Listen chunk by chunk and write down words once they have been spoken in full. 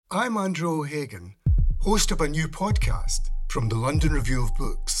I'm Andrew O'Hagan, host of a new podcast from the London Review of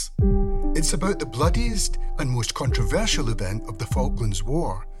Books. It's about the bloodiest and most controversial event of the Falklands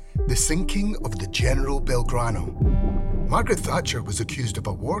War, the sinking of the General Belgrano. Margaret Thatcher was accused of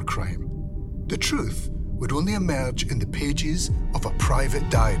a war crime. The truth would only emerge in the pages of a private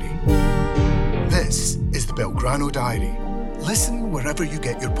diary. This is the Belgrano Diary. Listen wherever you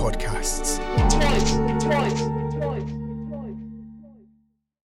get your podcasts. Twice.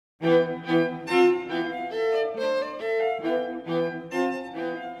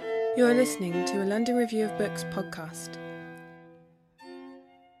 You are listening to a London Review of Books podcast.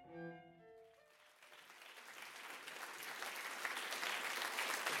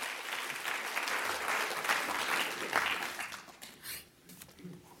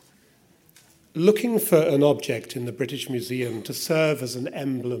 Looking for an object in the British Museum to serve as an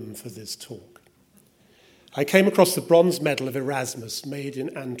emblem for this talk, I came across the bronze medal of Erasmus made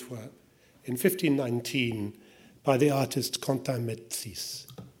in Antwerp in 1519 by the artist Quentin Metzys.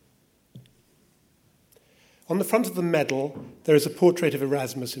 On the front of the medal, there is a portrait of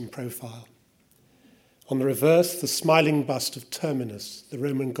Erasmus in profile. On the reverse, the smiling bust of Terminus, the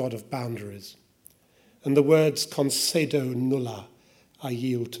Roman god of boundaries, and the words concedo nulla, I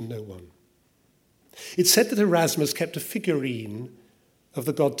yield to no one. It's said that Erasmus kept a figurine of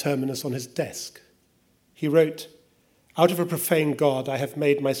the god Terminus on his desk. He wrote, "Out of a profane god I have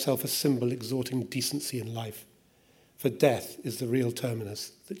made myself a symbol exhorting decency in life, for death is the real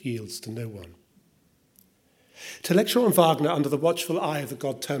Terminus that yields to no one." To lecture on Wagner under the watchful eye of the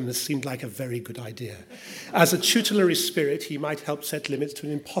god Terminus seemed like a very good idea. As a tutelary spirit, he might help set limits to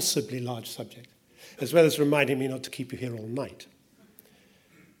an impossibly large subject, as well as reminding me not to keep you here all night.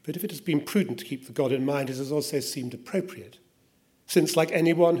 But if it has been prudent to keep the god in mind, it has also seemed appropriate, since, like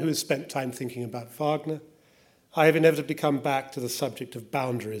anyone who has spent time thinking about Wagner, I have inevitably come back to the subject of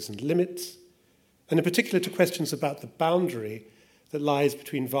boundaries and limits, and in particular to questions about the boundary that lies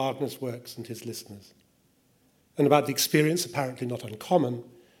between Wagner's works and his listeners, and about the experience, apparently not uncommon,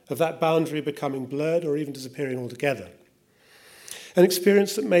 of that boundary becoming blurred or even disappearing altogether. An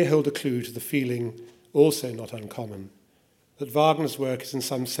experience that may hold a clue to the feeling, also not uncommon, that Wagner's work is in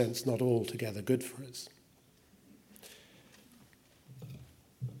some sense not altogether good for us.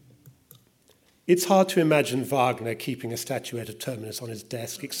 It's hard to imagine Wagner keeping a statuette of Terminus on his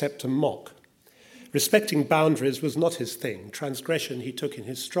desk except to mock. Respecting boundaries was not his thing. Transgression he took in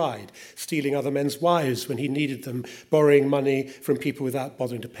his stride, stealing other men's wives when he needed them, borrowing money from people without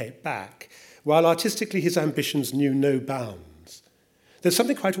bothering to pay it back, while artistically his ambitions knew no bounds. There's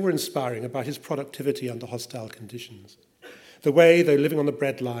something quite awe-inspiring about his productivity under hostile conditions. The way, though living on the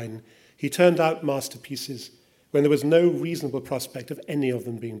breadline, he turned out masterpieces when there was no reasonable prospect of any of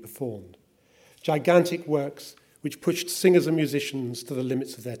them being performed. Gigantic works which pushed singers and musicians to the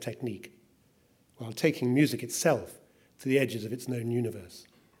limits of their technique, while taking music itself to the edges of its known universe.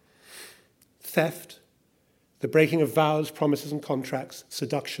 Theft, the breaking of vows, promises and contracts,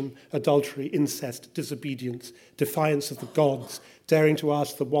 seduction, adultery, incest, disobedience, defiance of the gods, daring to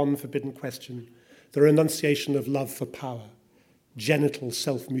ask the one forbidden question, the renunciation of love for power, genital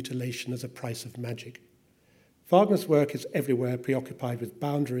self-mutilation as a price of magic. Wagner's work is everywhere preoccupied with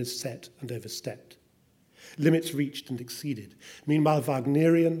boundaries set and overstepped, limits reached and exceeded. Meanwhile,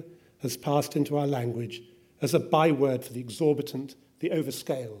 Wagnerian has passed into our language as a byword for the exorbitant, the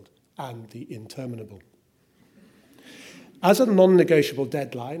overscaled, and the interminable. As a non-negotiable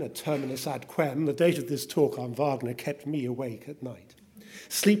deadline, a terminus ad quem, the date of this talk on Wagner kept me awake at night.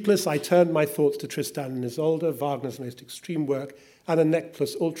 Sleepless, I turned my thoughts to Tristan and Isolde, Wagner's most extreme work, and a nec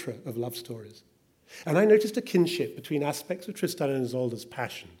plus ultra of love stories. And I noticed a kinship between aspects of Tristan and Isolde's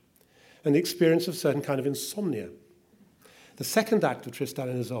passion and the experience of a certain kind of insomnia. The second act of Tristan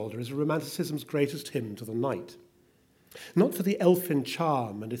and Isolde is romanticism's greatest hymn to the night. Not for the elfin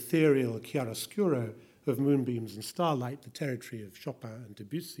charm and ethereal chiaroscuro of moonbeams and starlight, the territory of Chopin and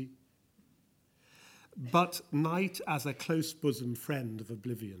Debussy, but night as a close bosom friend of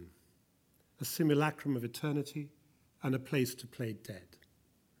oblivion, a simulacrum of eternity and a place to play dead.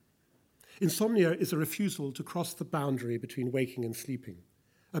 Insomnia is a refusal to cross the boundary between waking and sleeping,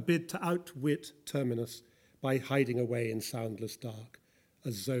 a bid to outwit Terminus by hiding away in soundless dark,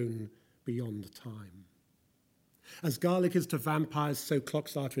 a zone beyond time. As garlic is to vampires, so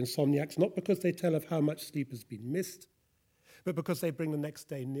clocks are to insomniacs, not because they tell of how much sleep has been missed, but because they bring the next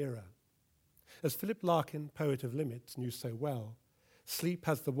day nearer. As Philip Larkin, poet of limits, knew so well, sleep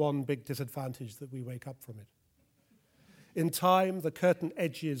has the one big disadvantage that we wake up from it. In time, the curtain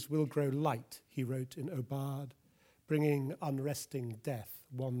edges will grow light, he wrote in Aubade, bringing unresting death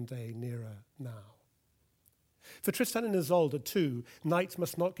one day nearer now. For Tristan and Isolde, too, night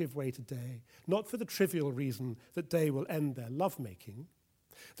must not give way to day, not for the trivial reason that day will end their lovemaking,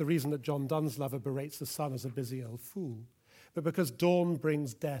 the reason that John Donne's lover berates the sun as a busy old fool, but because dawn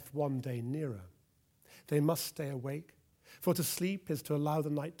brings death one day nearer. They must stay awake, for to sleep is to allow the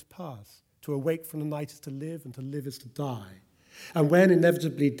night to pass. To awake from the night is to live, and to live is to die. And when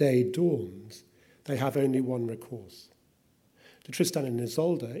inevitably day dawns, they have only one recourse. To Tristan and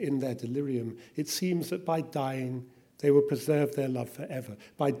Isolde, in their delirium, it seems that by dying they will preserve their love forever.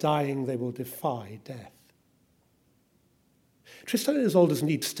 By dying they will defy death. Tristan and Isolde's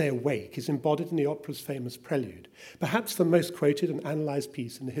need to stay awake is embodied in the opera's famous prelude, perhaps the most quoted and analysed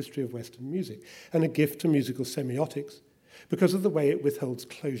piece in the history of Western music, and a gift to musical semiotics because of the way it withholds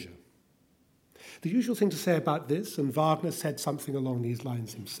closure. The usual thing to say about this, and Wagner said something along these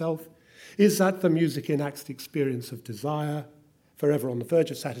lines himself, is that the music enacts the experience of desire, forever on the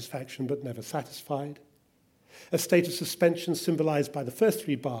verge of satisfaction but never satisfied, a state of suspension symbolised by the first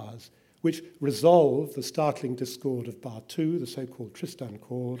three bars, which resolve the startling discord of bar 2, the so-called Tristan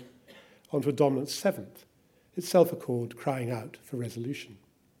chord, onto a dominant seventh, itself a chord crying out for resolution.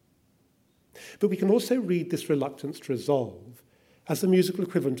 But we can also read this reluctance to resolve as the musical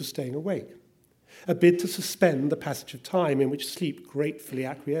equivalent of staying awake, a bid to suspend the passage of time in which sleep gratefully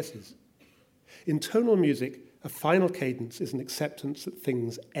acquiesces. In tonal music, a final cadence is an acceptance that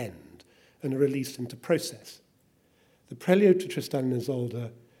things end and are released into process. The prelude to Tristan and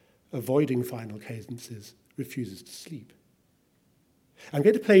Isolde, avoiding final cadences, refuses to sleep. I'm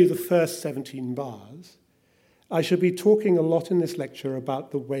going to play you the first 17 bars. I shall be talking a lot in this lecture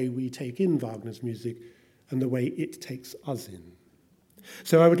about the way we take in Wagner's music and the way it takes us in.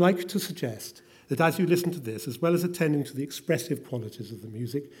 So I would like to suggest that as you listen to this, as well as attending to the expressive qualities of the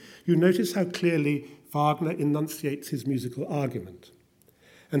music, you notice how clearly Wagner enunciates his musical argument,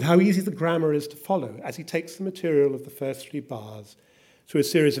 and how easy the grammar is to follow as he takes the material of the first three bars through a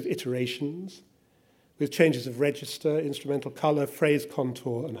series of iterations, with changes of register, instrumental colour, phrase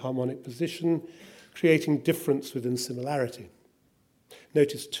contour, and harmonic position, creating difference within similarity.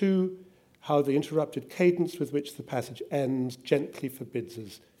 Notice, too, how the interrupted cadence with which the passage ends gently forbids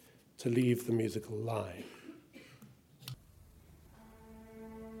us to leave the musical line.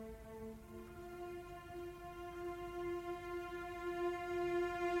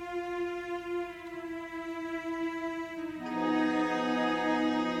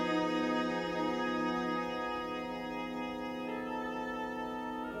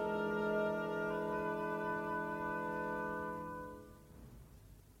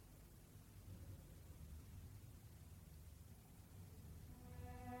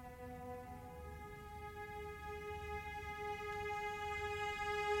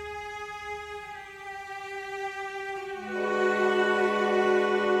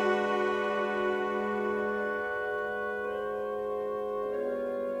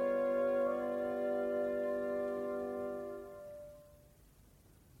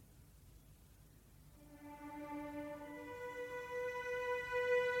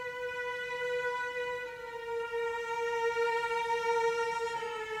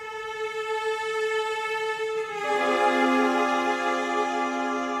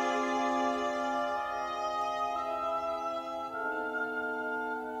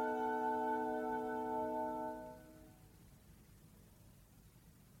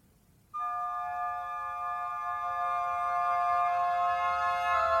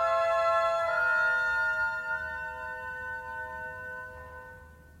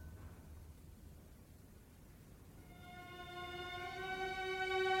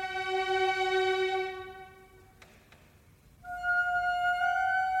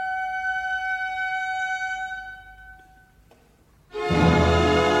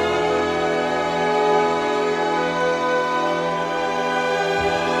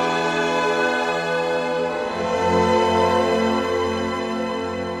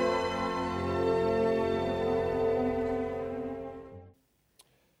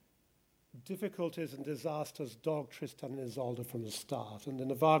 Difficulties and disasters dogged Tristan and Isolde from the start, and in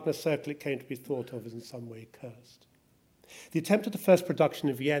the Wagner circle it came to be thought of as in some way cursed. The attempt at the first production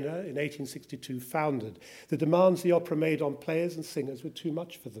in Vienna in 1862 foundered. The demands the opera made on players and singers were too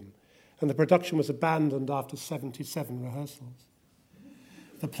much for them, and the production was abandoned after 77 rehearsals.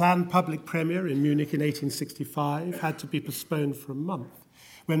 The planned public premiere in Munich in 1865 had to be postponed for a month,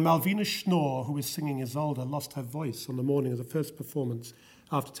 when Malvina Schnorr, who was singing Isolde, lost her voice on the morning of the first performance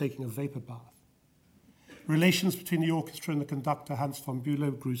after taking a vapor bath. Relations between the orchestra and the conductor Hans von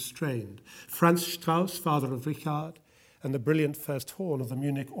Bülow grew strained. Franz Strauss, father of Richard, and the brilliant first horn of the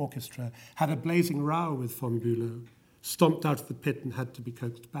Munich orchestra had a blazing row with von Bülow, stomped out of the pit and had to be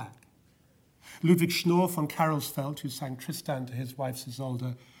coaxed back. Ludwig Schnorr von Karelsfeld, who sang Tristan to his wife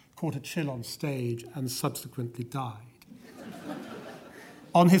Isolde, caught a chill on stage and subsequently died.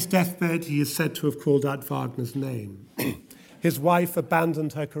 On his deathbed, he is said to have called out Wagner's name. His wife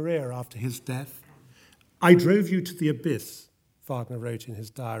abandoned her career after his death. "I drove you to the abyss," Wagner wrote in his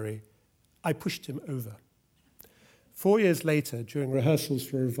diary. "I pushed him over." 4 years later, during rehearsals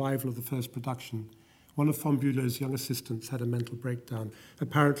for a revival of the first production, one of von Bülow's young assistants had a mental breakdown,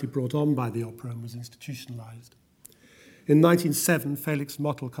 apparently brought on by the opera, and was institutionalized. In 1907, Felix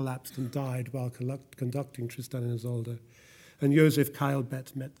Mottl collapsed and died while conducting Tristan and Isolde, and Josef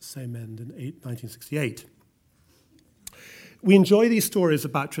Keilbett met the same end in 1968. We enjoy these stories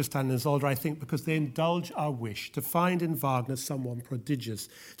about Tristan and Isolde, I think, because they indulge our wish to find in Wagner someone prodigious,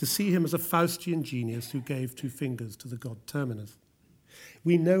 to see him as a Faustian genius who gave 2 fingers to the god Terminus.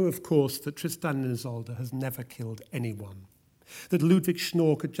 We know, of course, that Tristan and Isolde has never killed anyone, that Ludwig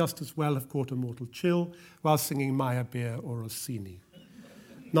Schnorr could just as well have caught a mortal chill while singing Meyerbeer or Rossini.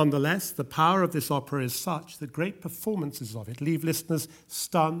 Nonetheless, the power of this opera is such that great performances of it leave listeners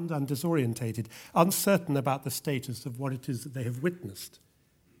stunned and disorientated, uncertain about the status of what it is that they have witnessed.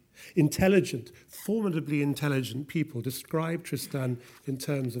 Intelligent, formidably intelligent people describe Tristan in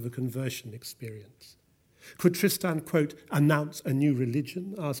terms of a conversion experience. Could Tristan, quote, announce a new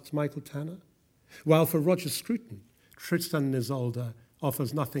religion, asks Michael Tanner? While for Roger Scruton, Tristan and Isolde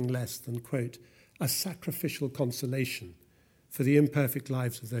offers nothing less than, quote, a sacrificial consolation for the imperfect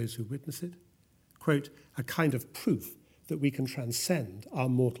lives of those who witness it, quote, a kind of proof that we can transcend our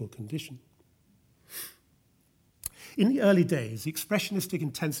mortal condition. In the early days, the expressionistic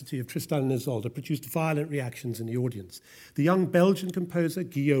intensity of Tristan and Isolde produced violent reactions in the audience. The young Belgian composer,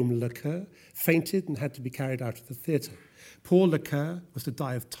 Guillaume Lecoeur, fainted and had to be carried out of the theatre. Poor Lecoeur was to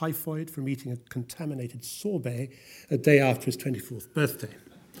die of typhoid from eating a contaminated sorbet a day after his 24th birthday.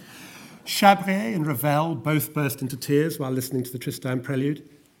 Chabrier and Ravel both burst into tears while listening to the Tristan prelude,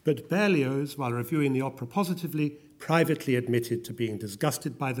 but Berlioz, while reviewing the opera positively, privately admitted to being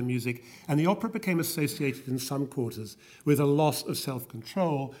disgusted by the music, and the opera became associated in some quarters with a loss of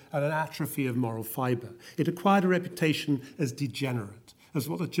self-control and an atrophy of moral fibre. It acquired a reputation as degenerate, as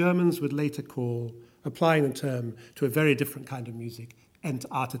what the Germans would later call, applying the term to a very different kind of music,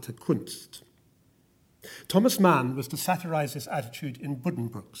 entartete Kunst. Thomas Mann was to satirize this attitude in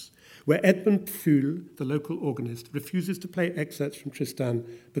Buddenbrooks, where Edmund Pfuhl, the local organist, refuses to play excerpts from Tristan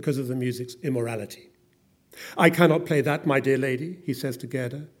because of the music's immorality. "I cannot play that, my dear lady," he says to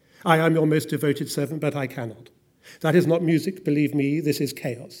Gerda. "I am your most devoted servant, but I cannot. That is not music, believe me, this is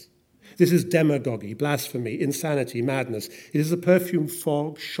chaos. This is demagogy, blasphemy, insanity, madness. It is a perfumed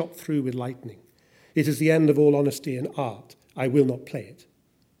fog shot through with lightning. It is the end of all honesty in art. I will not play it."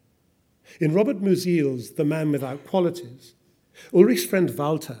 In Robert Musil's The Man Without Qualities, Ulrich's friend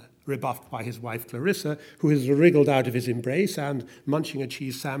Walter, rebuffed by his wife Clarissa, who has wriggled out of his embrace and, munching a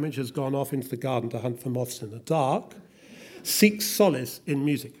cheese sandwich, has gone off into the garden to hunt for moths in the dark, seeks solace in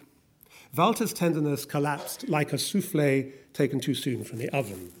music. Walter's tenderness collapsed like a soufflé taken too soon from the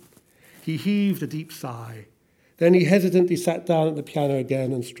oven. He heaved a deep sigh. Then he hesitantly sat down at the piano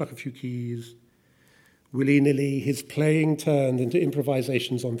again and struck a few keys. Willy-nilly, his playing turned into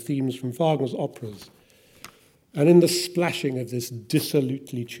improvisations on themes from Wagner's operas. And in the splashing of this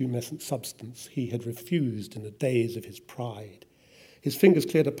dissolutely tumescent substance, he had refused in the days of his pride. His fingers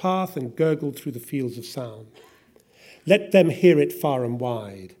cleared a path and gurgled through the fields of sound. Let them hear it far and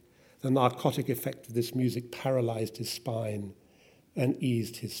wide. The narcotic effect of this music paralyzed his spine and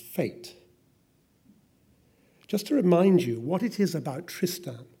eased his fate. Just to remind you what it is about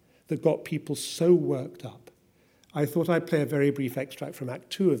Tristan that got people so worked up, I thought I'd play a very brief extract from Act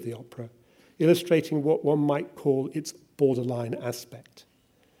 2 of the opera, illustrating what one might call its borderline aspect.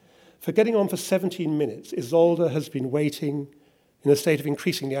 For getting on for 17 minutes, Isolde has been waiting in a state of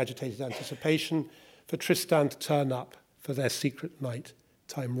increasingly agitated anticipation for Tristan to turn up for their secret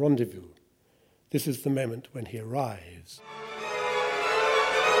night-time rendezvous. This is the moment when he arrives.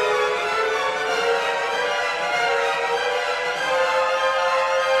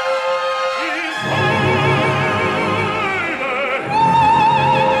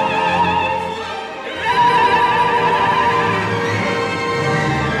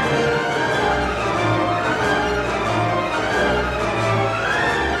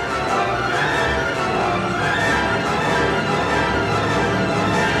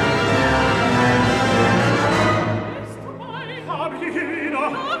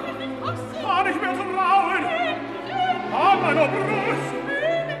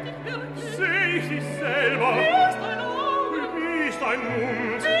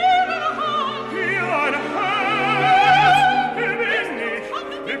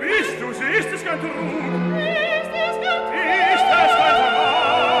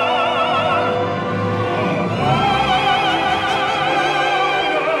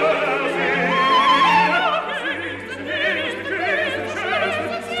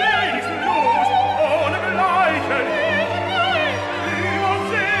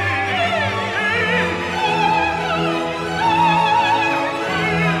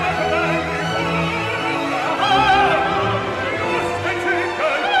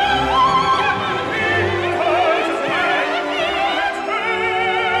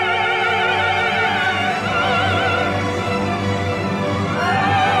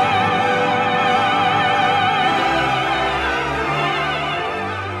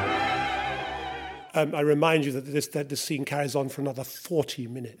 I remind you that this scene carries on for another 40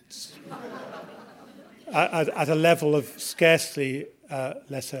 minutes at a level of scarcely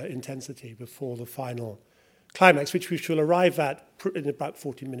lesser intensity before the final climax, which we shall arrive at in about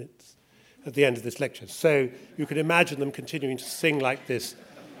 40 minutes at the end of this lecture. So you can imagine them continuing to sing like this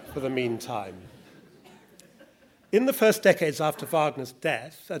for the meantime. In the first decades after Wagner's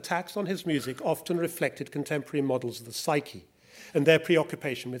death, attacks on his music often reflected contemporary models of the psyche and their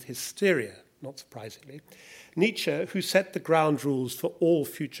preoccupation with hysteria, not surprisingly. Nietzsche, who set the ground rules for all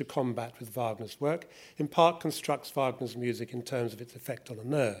future combat with Wagner's work, in part constructs Wagner's music in terms of its effect on the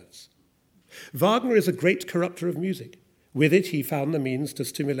nerves. Wagner is a great corrupter of music. With it, he found the means to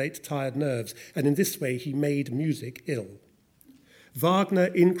stimulate tired nerves, and in this way, he made music ill. Wagner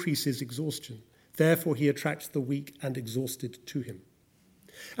increases exhaustion. Therefore, he attracts the weak and exhausted to him.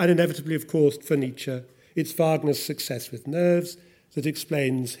 And inevitably, of course, for Nietzsche, it's Wagner's success with nerves that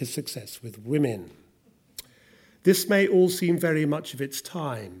explains his success with women. This may all seem very much of its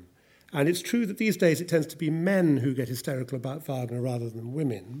time, and it's true that these days it tends to be men who get hysterical about Wagner rather than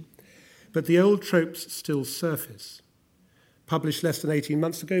women, but the old tropes still surface. Published less than 18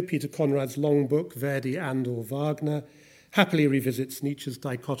 months ago, Peter Conrad's long book, Verdi and/or Wagner, happily revisits Nietzsche's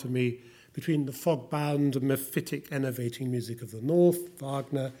dichotomy between the fog-bound, mephitic, enervating music of the North,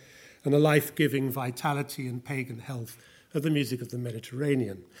 Wagner, and the life-giving vitality and pagan health of the music of the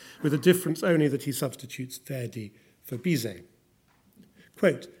Mediterranean, with the difference only that he substitutes Verdi for Bizet.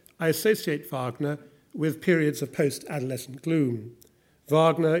 Quote, I associate Wagner with periods of post-adolescent gloom.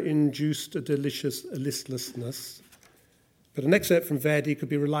 Wagner induced a delicious listlessness, but an excerpt from Verdi could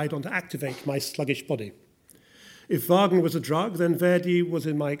be relied on to activate my sluggish body. If Wagner was a drug, then Verdi was,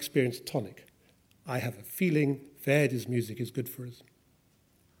 in my experience, a tonic. I have a feeling Verdi's music is good for us.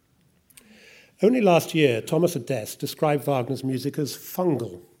 Only last year, Thomas Adès described Wagner's music as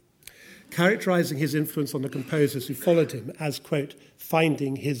fungal, characterizing his influence on the composers who followed him as, quote,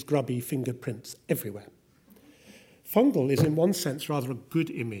 finding his grubby fingerprints everywhere. Fungal is, in one sense, rather a good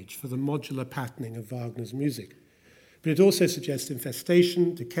image for the modular patterning of Wagner's music, but it also suggests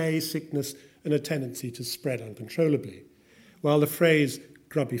infestation, decay, sickness, and a tendency to spread uncontrollably, while the phrase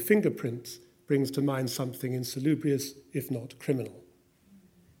grubby fingerprints brings to mind something insalubrious, if not criminal.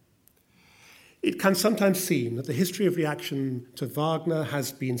 It can sometimes seem that the history of reaction to Wagner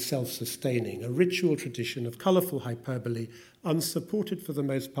has been self-sustaining, a ritual tradition of colourful hyperbole, unsupported for the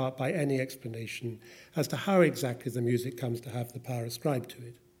most part by any explanation as to how exactly the music comes to have the power ascribed to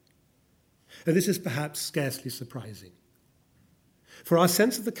it. And this is perhaps scarcely surprising. For our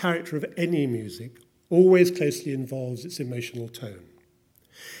sense of the character of any music always closely involves its emotional tone.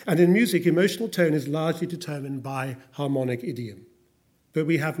 And in music, emotional tone is largely determined by harmonic idiom. But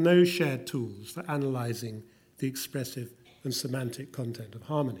we have no shared tools for analysing the expressive and semantic content of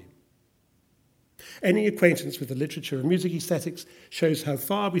harmony. Any acquaintance with the literature of music aesthetics shows how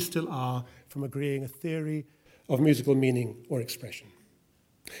far we still are from agreeing a theory of musical meaning or expression.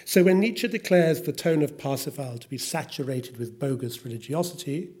 So when Nietzsche declares the tone of Parsifal to be saturated with bogus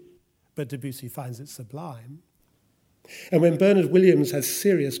religiosity, but Debussy finds it sublime, and when Bernard Williams has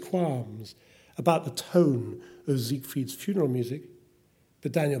serious qualms about the tone of Siegfried's funeral music,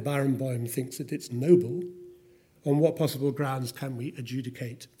 but Daniel Barenboim thinks that it's noble, on what possible grounds can we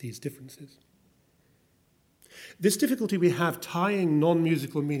adjudicate these differences? This difficulty we have tying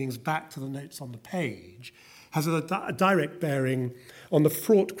non-musical meanings back to the notes on the page has a direct bearing on the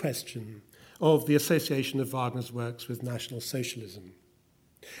fraught question of the association of Wagner's works with National Socialism.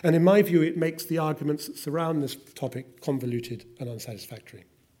 And in my view, it makes the arguments that surround this topic convoluted and unsatisfactory.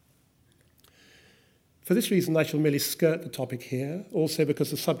 For this reason, I shall merely skirt the topic here, also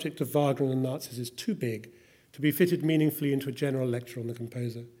because the subject of Wagner and Nazis is too big to be fitted meaningfully into a general lecture on the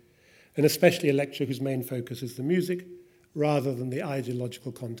composer, and especially a lecture whose main focus is the music, rather than the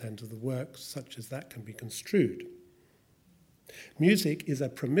ideological content of the work, such as that can be construed. Music is a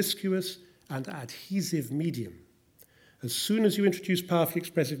promiscuous and adhesive medium. As soon as you introduce powerfully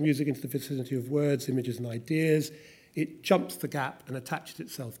expressive music into the vicinity of words, images, and ideas, it jumps the gap and attaches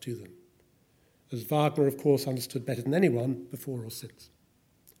itself to them, as Wagner, of course, understood better than anyone before or since.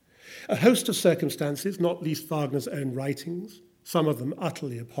 A host of circumstances, not least Wagner's own writings, some of them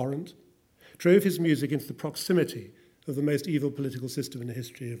utterly abhorrent, drove his music into the proximity of the most evil political system in the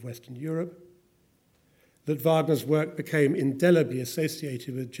history of Western Europe. That Wagner's work became indelibly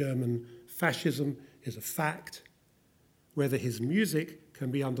associated with German fascism is a fact. Whether his music can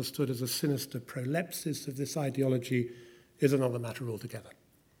be understood as a sinister prolepsis of this ideology is another matter altogether.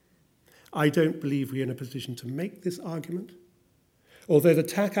 I don't believe we're in a position to make this argument, although the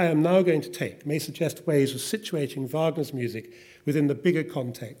tack I am now going to take may suggest ways of situating Wagner's music within the bigger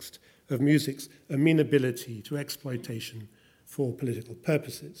context of music's amenability to exploitation for political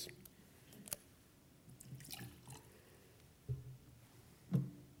purposes.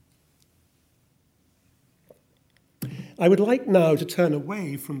 I would like now to turn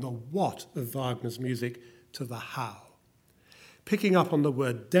away from the what of Wagner's music to the how, picking up on the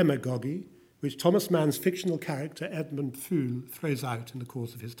word demagogy, which Thomas Mann's fictional character Edmund Pfuhl throws out in the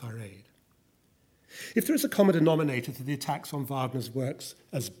course of his tirade. If there is a common denominator to the attacks on Wagner's works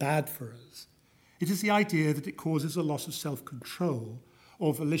as bad for us, it is the idea that it causes a loss of self-control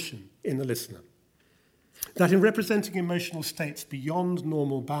or volition in the listener. That in representing emotional states beyond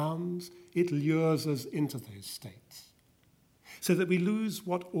normal bounds, it lures us into those states, so that we lose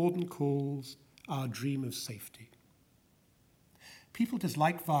what Auden calls our dream of safety. People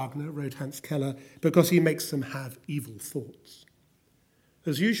dislike Wagner, wrote Hans Keller, because he makes them have evil thoughts.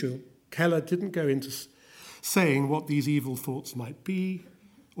 As usual, Keller didn't go into saying what these evil thoughts might be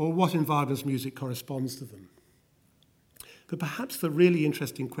or what in Wagner's music corresponds to them. But perhaps the really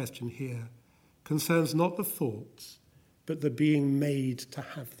interesting question here concerns not the thoughts, but the being made to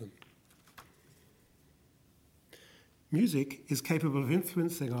have them. Music is capable of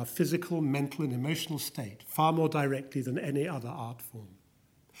influencing our physical, mental, and emotional state far more directly than any other art form.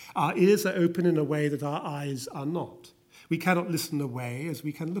 Our ears are open in a way that our eyes are not. We cannot listen away as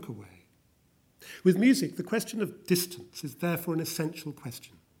we can look away. With music, the question of distance is therefore an essential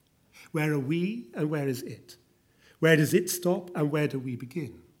question. Where are we and where is it? Where does it stop and where do we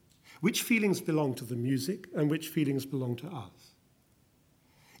begin? Which feelings belong to the music and which feelings belong to us?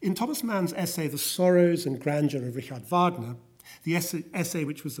 In Thomas Mann's essay, The Sorrows and Grandeur of Richard Wagner, the essay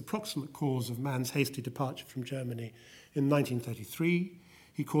which was the proximate cause of Mann's hasty departure from Germany in 1933,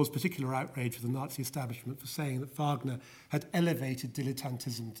 he caused particular outrage with the Nazi establishment for saying that Wagner had elevated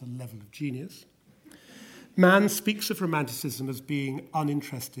dilettantism to the level of genius. Mann speaks of Romanticism as being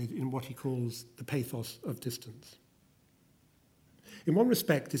uninterested in what he calls the pathos of distance. In one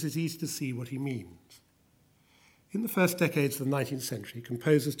respect, it is easy to see what he means. In the first decades of the 19th century,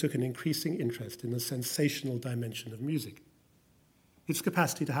 composers took an increasing interest in the sensational dimension of music, its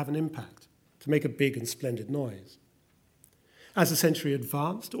capacity to have an impact, to make a big and splendid noise. As the century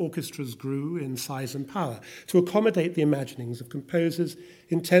advanced, orchestras grew in size and power to accommodate the imaginings of composers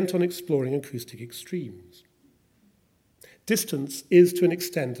intent on exploring acoustic extremes. Distance is, to an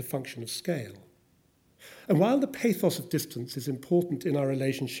extent, a function of scale. And while the pathos of distance is important in our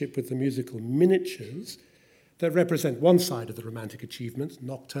relationship with the musical miniatures that represent one side of the romantic achievement,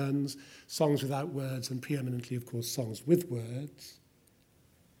 nocturnes, songs without words, and preeminently, of course, songs with words,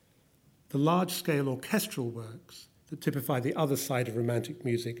 the large-scale orchestral works that typify the other side of romantic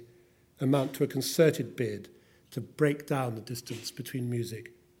music amount to a concerted bid to break down the distance between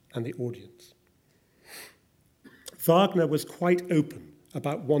music and the audience. Wagner was quite open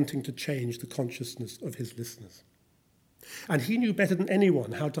about wanting to change the consciousness of his listeners. And he knew better than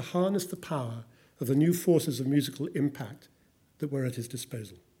anyone how to harness the power of the new forces of musical impact that were at his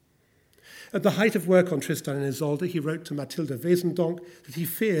disposal. At the height of work on Tristan and Isolde, he wrote to Mathilde Wesendonck that he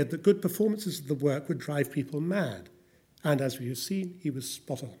feared that good performances of the work would drive people mad. And as we have seen, he was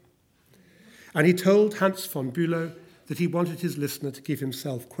spot on. And he told Hans von Bülow that he wanted his listener to give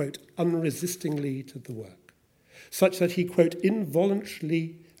himself, quote, unresistingly to the work, such that he, quote,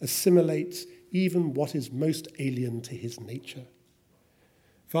 involuntarily assimilates even what is most alien to his nature.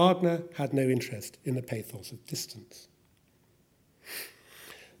 Wagner had no interest in the pathos of distance.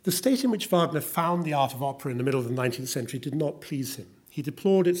 The state in which Wagner found the art of opera in the middle of the 19th century did not please him. He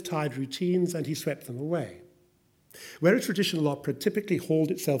deplored its tired routines and he swept them away. Where a traditional opera typically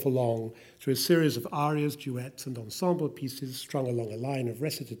hauled itself along through a series of arias, duets, and ensemble pieces strung along a line of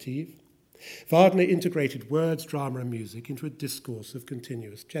recitative, Wagner integrated words, drama, and music into a discourse of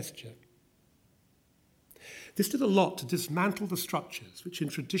continuous gesture. This did a lot to dismantle the structures which in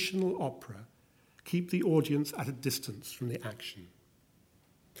traditional opera keep the audience at a distance from the action.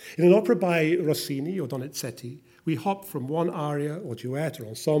 In an opera by Rossini or Donizetti, we hop from one aria or duet or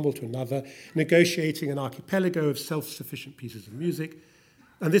ensemble to another, negotiating an archipelago of self-sufficient pieces of music,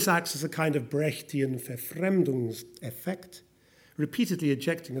 and this acts as a kind of Brechtian Verfremdungseffekt, repeatedly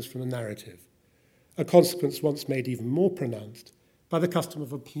ejecting us from the narrative, a consequence once made even more pronounced by the custom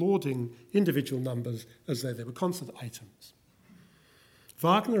of applauding individual numbers as though they were concert items.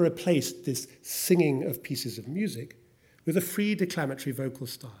 Wagner replaced this singing of pieces of music with a free declamatory vocal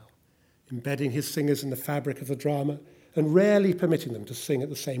style, embedding his singers in the fabric of the drama and rarely permitting them to sing at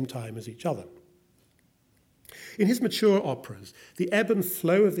the same time as each other. In his mature operas, the ebb and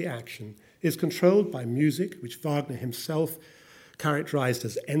flow of the action is controlled by music, which Wagner himself characterized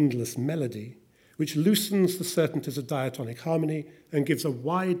as endless melody, which loosens the certainties of diatonic harmony and gives a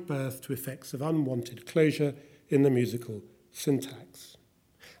wide berth to effects of unwanted closure in the musical syntax.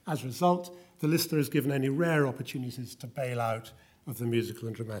 As a result, the listener is given only rare opportunities to bail out of the musical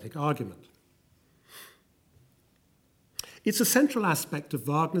and dramatic argument. It's a central aspect of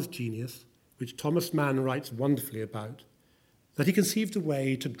Wagner's genius, which Thomas Mann writes wonderfully about, that he conceived a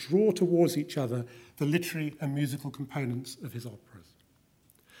way to draw towards each other the literary and musical components of his operas.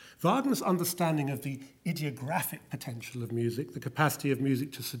 Wagner's understanding of the ideographic potential of music, the capacity of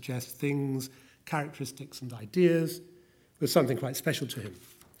music to suggest things, characteristics, and ideas, was something quite special to him.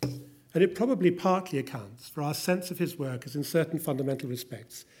 And it probably partly accounts for our sense of his work as in certain fundamental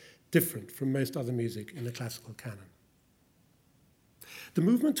respects different from most other music in the classical canon. The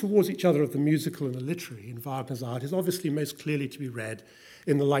movement towards each other of the musical and the literary in Wagner's art is obviously most clearly to be read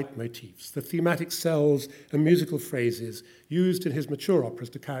in the leitmotifs, the thematic cells and musical phrases used in his mature operas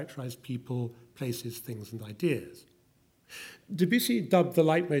to characterize people, places, things, and ideas. Debussy dubbed the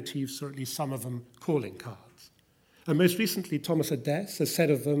leitmotifs, or at least some of them, calling cards. And most recently, Thomas Adès has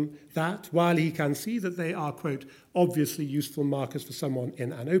said of them that, while he can see that they are, quote, obviously useful markers for someone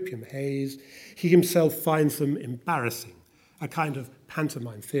in an opium haze, he himself finds them embarrassing, a kind of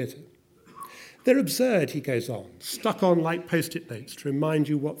pantomime theatre. They're absurd, he goes on, stuck on like post-it notes to remind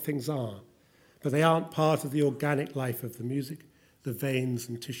you what things are, but they aren't part of the organic life of the music, the veins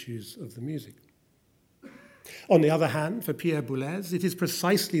and tissues of the music. On the other hand, for Pierre Boulez, it is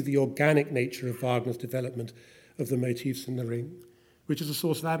precisely the organic nature of Wagner's development of the motifs in the Ring, which is a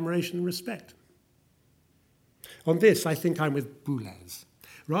source of admiration and respect. On this, I think I'm with Boulez.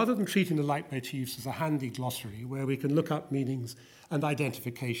 Rather than treating the leitmotifs as a handy glossary where we can look up meanings and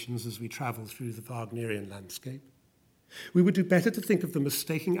identifications as we travel through the Wagnerian landscape, we would do better to think of them as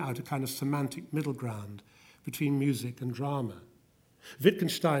staking out a kind of semantic middle ground between music and drama.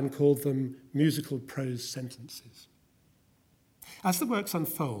 Wittgenstein called them musical prose sentences. As the works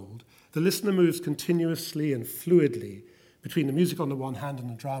unfold, the listener moves continuously and fluidly between the music on the one hand and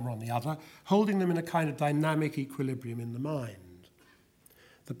the drama on the other, holding them in a kind of dynamic equilibrium in the mind.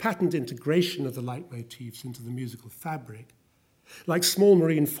 The patterned integration of the leitmotifs into the musical fabric, like small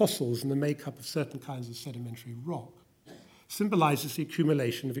marine fossils in the makeup of certain kinds of sedimentary rock, symbolizes the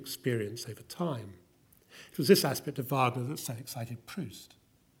accumulation of experience over time. It was this aspect of Wagner that so excited Proust.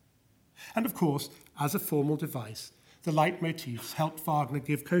 And of course, as a formal device, the leitmotifs helped Wagner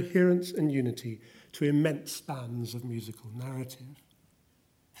give coherence and unity to immense spans of musical narrative.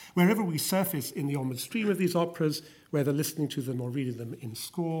 Wherever we surface in the onward stream of these operas, whether listening to them or reading them in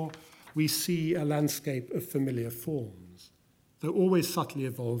score, we see a landscape of familiar forms, though always subtly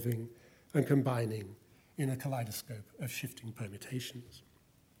evolving and combining in a kaleidoscope of shifting permutations.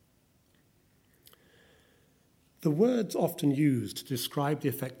 The words often used to describe the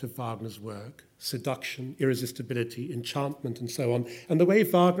effect of Wagner's work, seduction, irresistibility, enchantment, and so on, and the way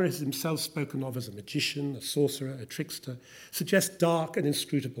Wagner has himself spoken of as a magician, a sorcerer, a trickster, suggest dark and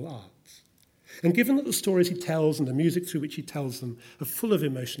inscrutable arts. And given that the stories he tells and the music through which he tells them are full of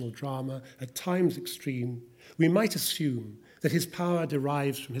emotional drama, at times extreme, we might assume that his power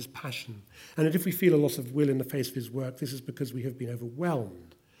derives from his passion, and that if we feel a loss of will in the face of his work, this is because we have been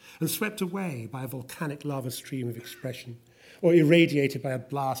overwhelmed and swept away by a volcanic lava stream of expression, or irradiated by a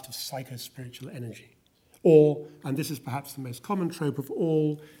blast of psycho-spiritual energy. Or, and this is perhaps the most common trope of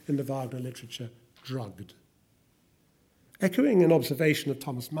all in the Wagner literature, drugged. Echoing an observation of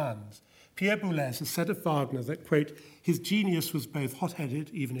Thomas Mann's, Pierre Boulez has said of Wagner that, quote, his genius was both hot-headed,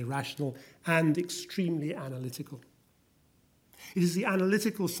 even irrational, and extremely analytical. It is the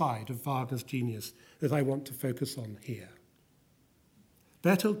analytical side of Wagner's genius that I want to focus on here.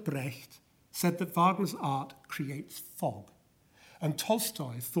 Bertolt Brecht said that Wagner's art creates fog, and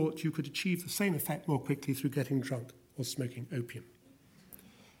Tolstoy thought you could achieve the same effect more quickly through getting drunk or smoking opium.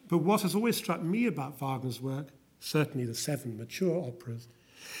 But what has always struck me about Wagner's work, certainly the 7 mature operas,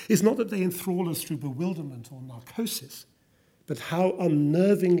 is not that they enthrall us through bewilderment or narcosis, but how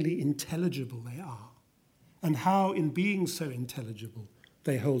unnervingly intelligible they are, and how, in being so intelligible,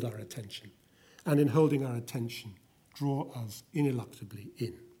 they hold our attention, and in holding our attention, draw us ineluctably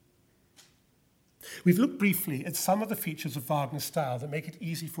in. We've looked briefly at some of the features of Wagner's style that make it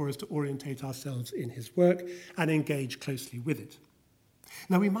easy for us to orientate ourselves in his work and engage closely with it.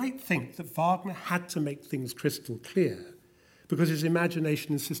 Now, we might think that Wagner had to make things crystal clear because his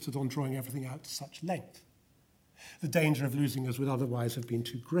imagination insisted on drawing everything out to such length. The danger of losing us would otherwise have been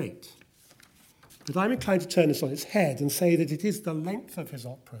too great. But I'm inclined to turn this on its head and say that it is the length of his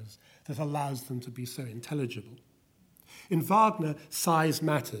operas that allows them to be so intelligible. In Wagner, size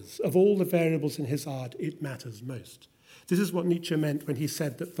matters. Of all the variables in his art, it matters most. This is what Nietzsche meant when he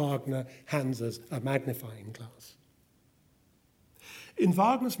said that Wagner hands us a magnifying glass. In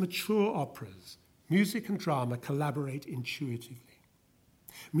Wagner's mature operas, music and drama collaborate intuitively.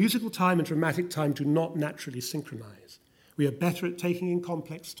 Musical time and dramatic time do not naturally synchronize. We are better at taking in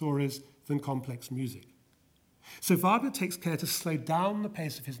complex stories than complex music. So Wagner takes care to slow down the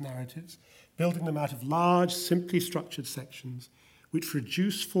pace of his narratives, building them out of large, simply structured sections, which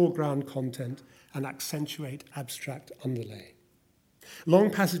reduce foreground content and accentuate abstract underlay.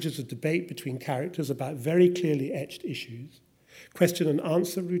 Long passages of debate between characters about very clearly etched issues, question and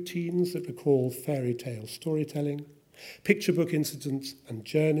answer routines that recall fairy tale storytelling, picture book incidents and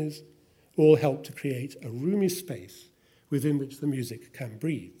journeys all help to create a roomy space within which the music can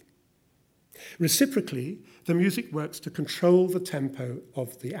breathe. Reciprocally, the music works to control the tempo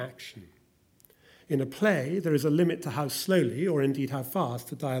of the action. In a play, there is a limit to how slowly, or indeed how fast,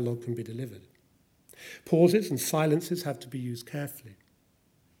 the dialogue can be delivered. Pauses and silences have to be used carefully.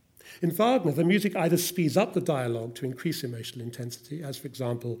 In Wagner, the music either speeds up the dialogue to increase emotional intensity, as for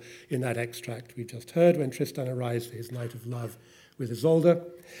example in that extract we just heard when Tristan arrives for his night of love with Isolde,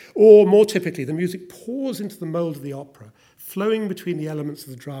 or more typically, the music pours into the mould of the opera, flowing between the elements of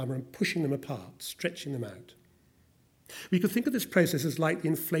the drama and pushing them apart, stretching them out. We could think of this process as like the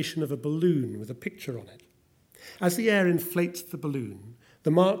inflation of a balloon with a picture on it. As the air inflates the balloon,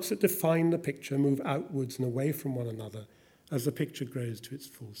 the marks that define the picture move outwards and away from one another as the picture grows to its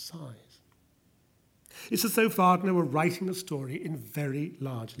full size. It's as though Wagner were writing a story in very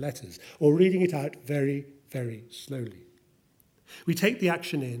large letters, or reading it out very, very slowly. We take the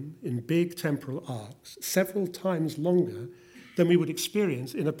action in big temporal arcs, several times longer than we would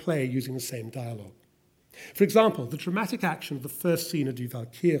experience in a play using the same dialogue. For example, the dramatic action of the first scene of Die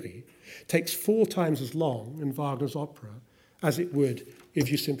Walküre takes 4 times as long in Wagner's opera as it would if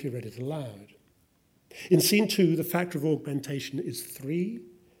you simply read it aloud. In scene 2, the factor of augmentation is 3,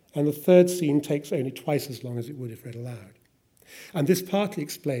 and the third scene takes only twice as long as it would if read aloud. And this partly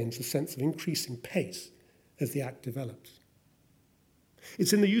explains the sense of increasing pace as the act develops.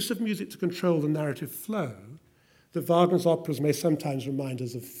 It's in the use of music to control the narrative flow that Wagner's operas may sometimes remind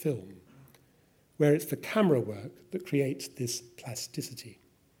us of film, where it's the camera work that creates this plasticity.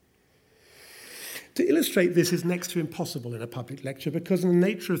 To illustrate this is next to impossible in a public lecture because in the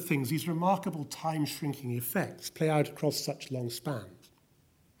nature of things, these remarkable time-shrinking effects play out across such long spans.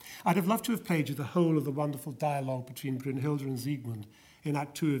 I'd have loved to have played you the whole of the wonderful dialogue between Brünnhilde and Siegmund in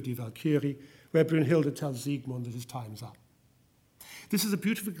Act 2 of Die Walküre, where Brünnhilde tells Siegmund that his time's up. This is a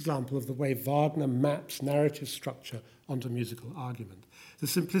beautiful example of the way Wagner maps narrative structure onto musical argument. The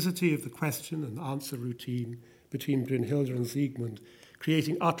simplicity of the question and answer routine between Brünnhilde and Siegmund,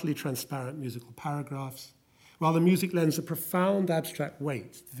 creating utterly transparent musical paragraphs, while the music lends a profound abstract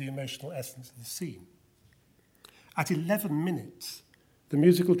weight to the emotional essence of the scene. At 11 minutes, the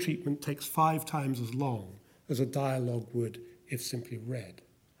musical treatment takes 5 times as long as a dialogue would if simply read.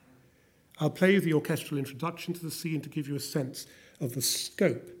 I'll play you the orchestral introduction to the scene to give you a sense of the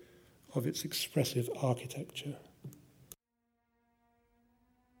scope of its expressive architecture.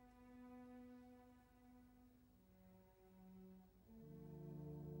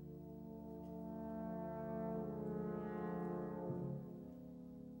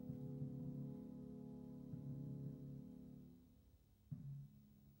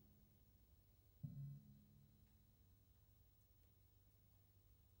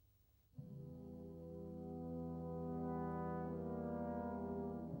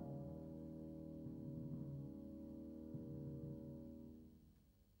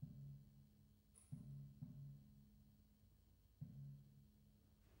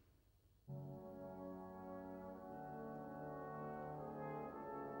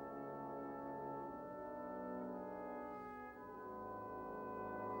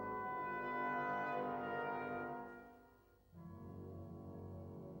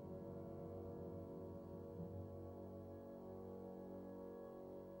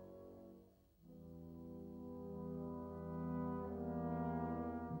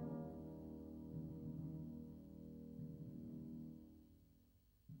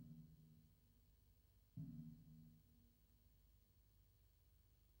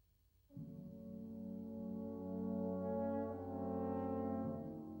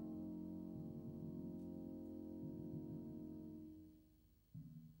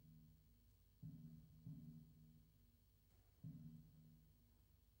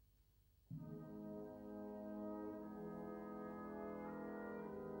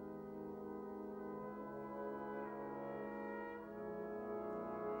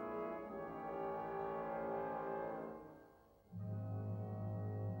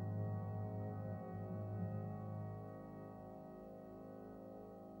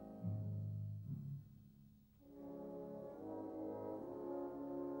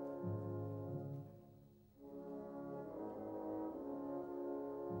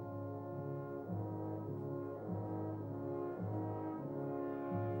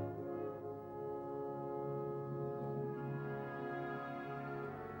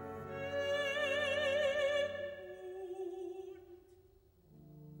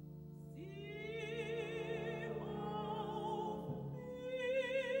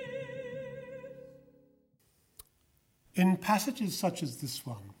 In passages such as this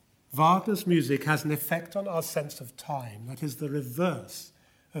one, Wagner's music has an effect on our sense of time that is the reverse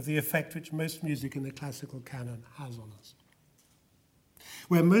of the effect which most music in the classical canon has on us.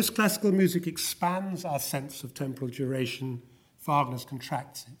 Where most classical music expands our sense of temporal duration, Wagner's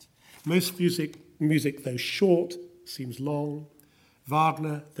contracts it. Most music, though short, seems long.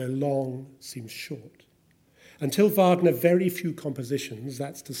 Wagner, though long, seems short. Until Wagner, very few compositions,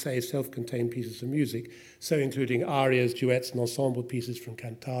 that's to say self-contained pieces of music, so including arias, duets, and ensemble pieces from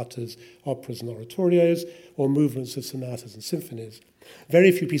cantatas, operas, and oratorios, or movements of sonatas and symphonies,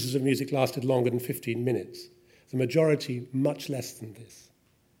 very few pieces of music lasted longer than 15 minutes. The majority, much less than this.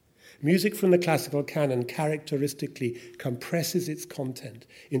 Music from the classical canon characteristically compresses its content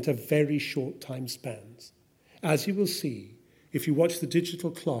into very short time spans. As you will see, if you watch the digital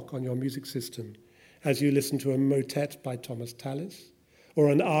clock on your music system, as you listen to a motet by Thomas Tallis,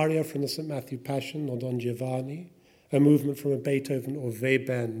 or an aria from the St. Matthew Passion or Don Giovanni, a movement from a Beethoven or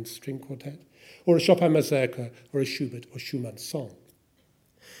Webern string quartet, or a Chopin mazurka, or a Schubert or Schumann song.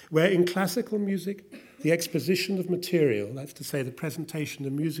 Where in classical music, the exposition of material, that's to say the presentation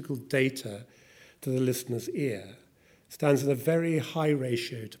of musical data to the listener's ear, stands in a very high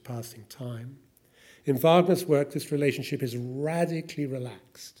ratio to passing time. In Wagner's work, this relationship is radically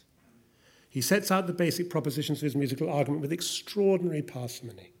relaxed. He sets out the basic propositions of his musical argument with extraordinary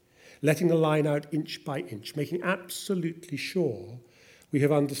parsimony, letting the line out inch by inch, making absolutely sure we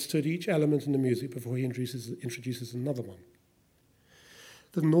have understood each element in the music before he introduces another one.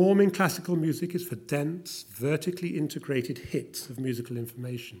 The norm in classical music is for dense, vertically integrated hits of musical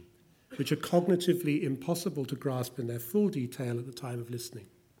information, which are cognitively impossible to grasp in their full detail at the time of listening.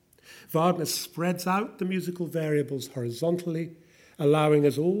 Wagner spreads out the musical variables horizontally, allowing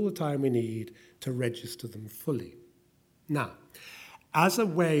us all the time we need to register them fully. Now, as a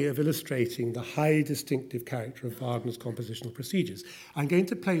way of illustrating the high distinctive character of Wagner's compositional procedures, I'm going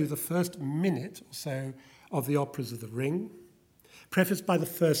to play you the first minute or so of the operas of the Ring, prefaced by the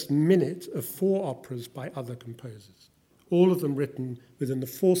first minute of 4 operas by other composers, all of them written within the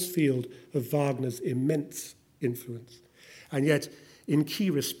force field of Wagner's immense influence, and yet, in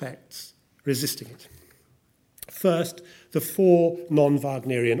key respects, resisting it. First, the 4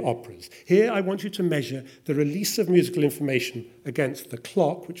 non-Wagnerian operas. Here I want you to measure the release of musical information against the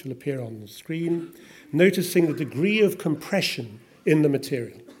clock, which will appear on the screen, noticing the degree of compression in the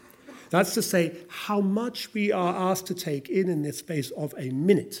material. That's to say, how much we are asked to take in the space of a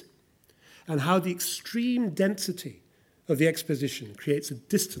minute, and how the extreme density of the exposition creates a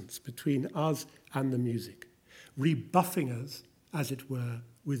distance between us and the music, rebuffing us, as it were,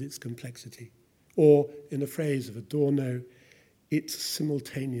 with its complexity, or, in the phrase of Adorno, its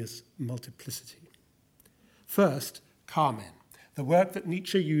simultaneous multiplicity. First, Carmen, the work that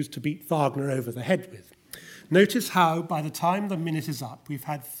Nietzsche used to beat Wagner over the head with. Notice how, by the time the minute is up, we've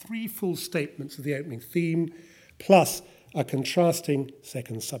had 3 full statements of the opening theme, plus a contrasting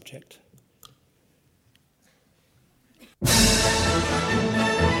second subject.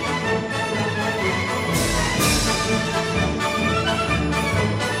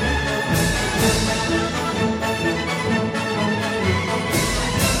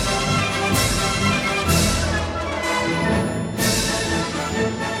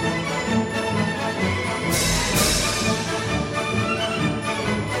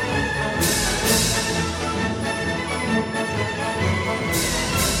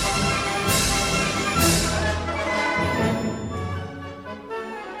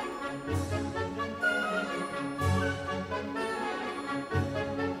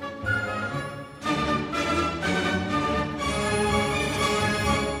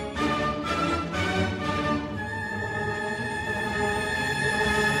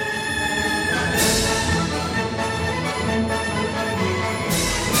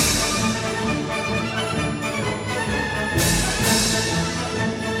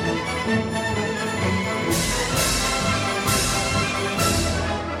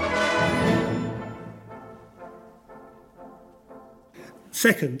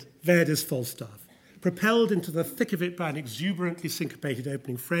 Second, Verdi's Falstaff, propelled into the thick of it by an exuberantly syncopated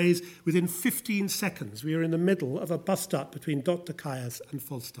opening phrase. Within 15 seconds, we are in the middle of a bust-up between Dr. Caius and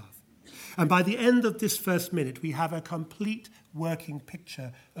Falstaff. And by the end of this first minute, we have a complete working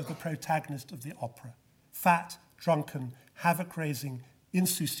picture of the protagonist of the opera. Fat, drunken, havoc-raising,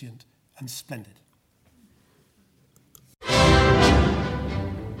 insouciant, and splendid.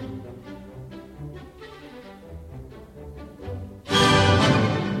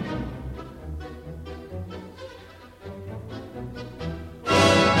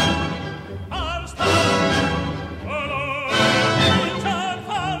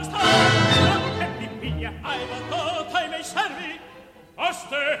 I will go,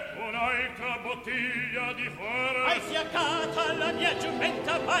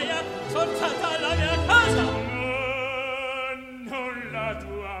 faia, soltata la mia casa. Non la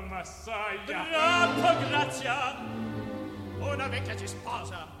tua massaia. Troppo grazia, una vecchia ci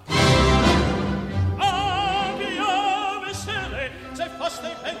sposa. Ah, mio messere, se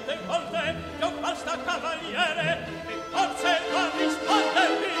foste pente in volte, io basta cavaliere, e forse non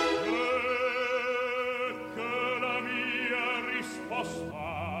rispondermi. Ecco la mia risposta.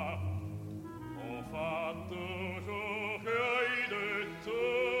 Ho fatto ciò che hai detto.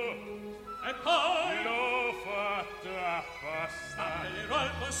 E poi L'ho fatta apposta. appellerò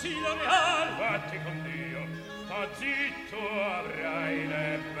il consiglio reale. Fatti con Dio. Sta zitto, avrai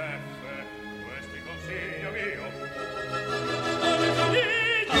le beffe. Questo è il consiglio mio.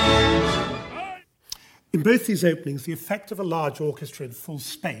 In both these openings, the effect of a large orchestra in full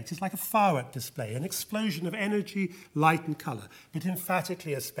spate is like a firework display, an explosion of energy, light and colour, but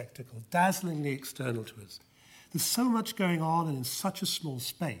emphatically a spectacle, dazzlingly external to us. There's so much going on and in such a small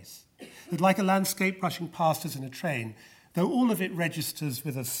space that, like a landscape rushing past us in a train, though all of it registers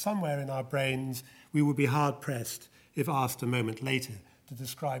with us somewhere in our brains, we would be hard-pressed if asked a moment later to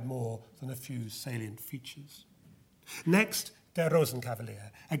describe more than a few salient features. Next, Der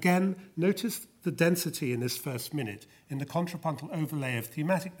Rosenkavalier. Again, notice the density in this first minute, in the contrapuntal overlay of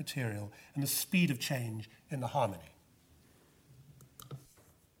thematic material and the speed of change in the harmony.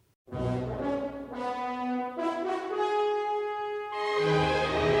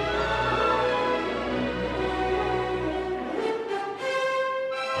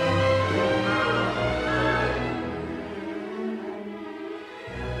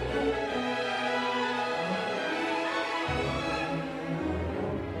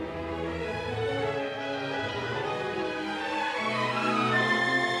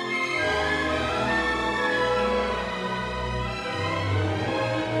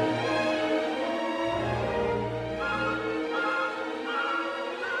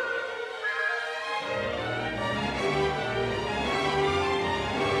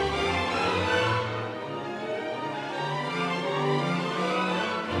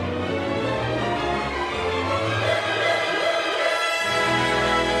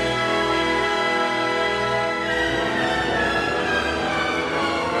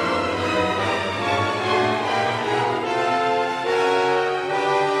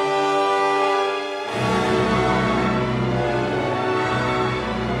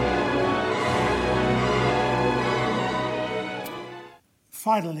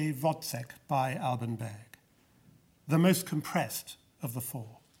 Finally, Wozzeck by Alban Berg, the most compressed of the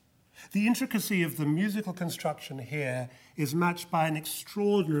four. The intricacy of the musical construction here is matched by an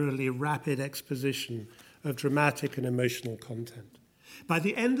extraordinarily rapid exposition of dramatic and emotional content. By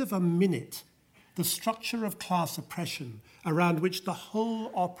the end of a minute, the structure of class oppression around which the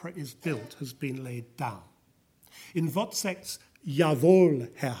whole opera is built has been laid down. In Wozzeck's Jawohl,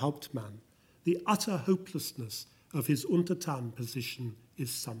 Herr Hauptmann, the utter hopelessness of his Untertan position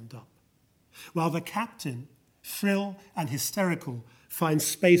is summed up, while the captain, shrill and hysterical, finds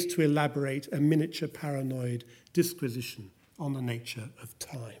space to elaborate a miniature paranoid disquisition on the nature of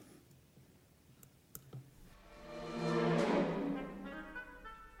time.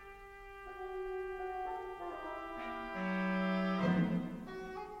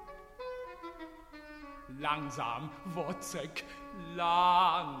 Langsam, Wozzeck,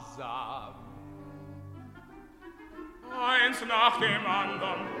 langsam. Eins nach dem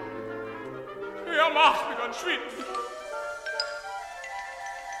anderen. Macht mir ganz schwindlig.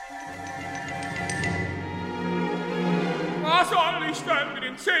 Was soll ich denn mit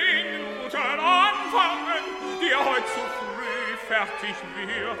den 10 Minuten anfangen, die heute zu früh fertig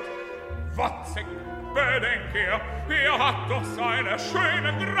wird? Wozzeck, bedenke, hat doch seine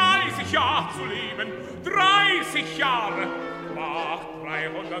schönen 30 Jahre zu leben. 30 Jahre macht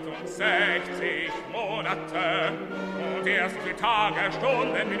 360 Monate. Und erst die Tage,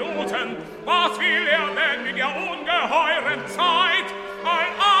 Stunden, Minuten. Was will er denn mit der ungeheuren Zeit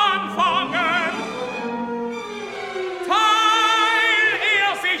anfangen? Teil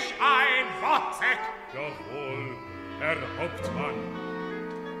er sich ein, Wozzeck? Jawohl, Herr Hauptmann.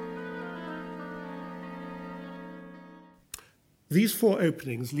 These four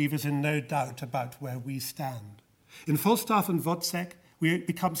openings leave us in no doubt about where we stand. In Falstaff and Wozzeck, we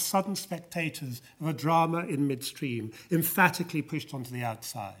become sudden spectators of a drama in midstream, emphatically pushed onto the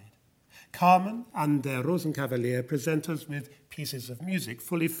outside. Carmen and Der Rosenkavalier present us with pieces of music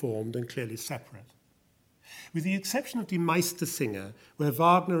fully formed and clearly separate. With the exception of Die Meistersinger, where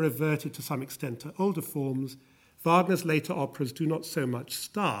Wagner reverted to some extent to older forms, Wagner's later operas do not so much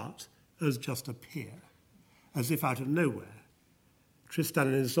start as just appear, as if out of nowhere. Tristan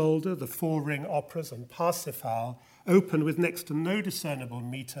and Isolde, the four-ring operas, and Parsifal open with next to no discernible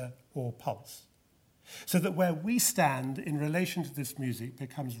meter or pulse, so that where we stand in relation to this music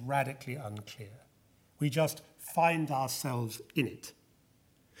becomes radically unclear. We just find ourselves in it.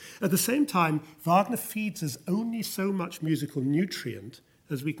 At the same time, Wagner feeds us only so much musical nutrient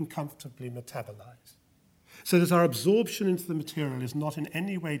as we can comfortably metabolize, so that our absorption into the material is not in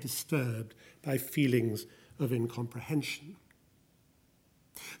any way disturbed by feelings of incomprehension.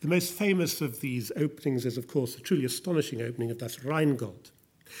 The most famous of these openings is, of course, the truly astonishing opening of Das Rheingold,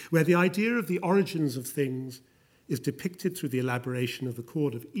 where the idea of the origins of things is depicted through the elaboration of the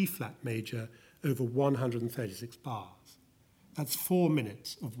chord of E-flat major over 136 bars. That's 4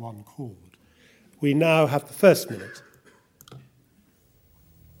 minutes of one chord. We now have the first minute.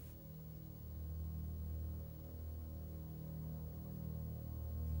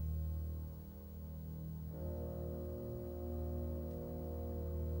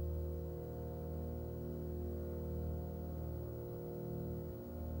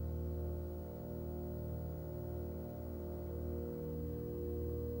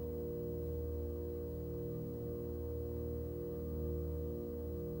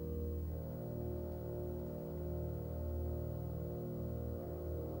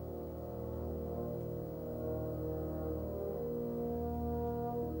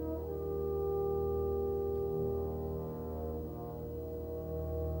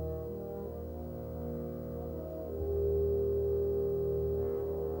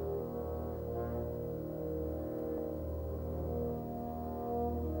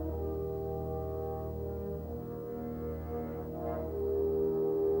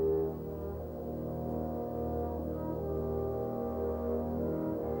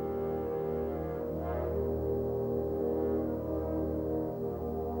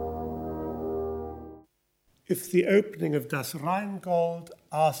 If the opening of Das Rheingold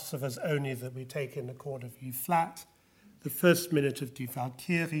asks of us only that we take in a chord of E-flat, the first minute of Die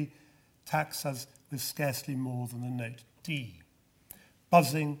Valkyrie taxes us with scarcely more than the note D,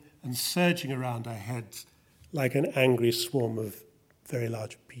 buzzing and surging around our heads like an angry swarm of very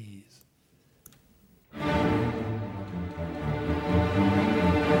large bees.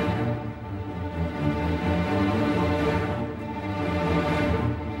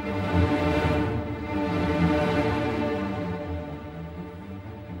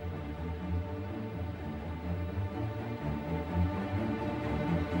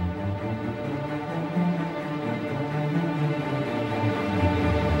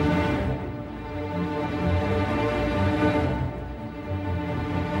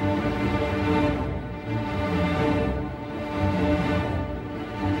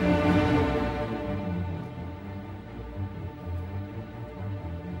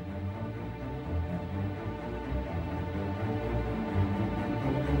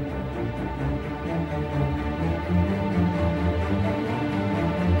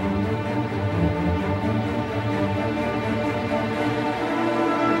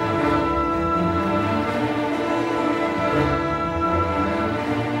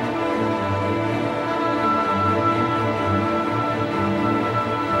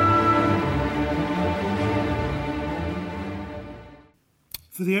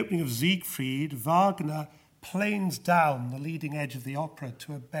 For the opening of Siegfried, Wagner planes down the leading edge of the opera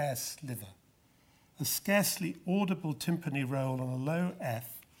to a bare sliver, a scarcely audible timpani roll on a low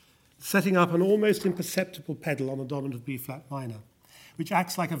F, setting up an almost imperceptible pedal on the dominant of B-flat minor, which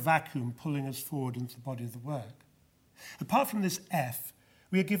acts like a vacuum pulling us forward into the body of the work. Apart from this F,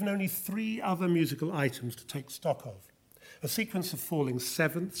 we are given only 3 other musical items to take stock of: a sequence of falling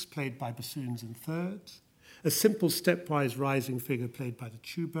sevenths played by bassoons in thirds, a simple stepwise rising figure played by the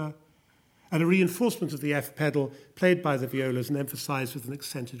tuba, and a reinforcement of the F pedal played by the violas and emphasized with an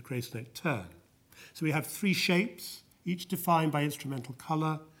accented grace note turn. So we have 3 shapes, each defined by instrumental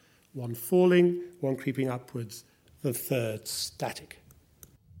color, one falling, one creeping upwards, the third static.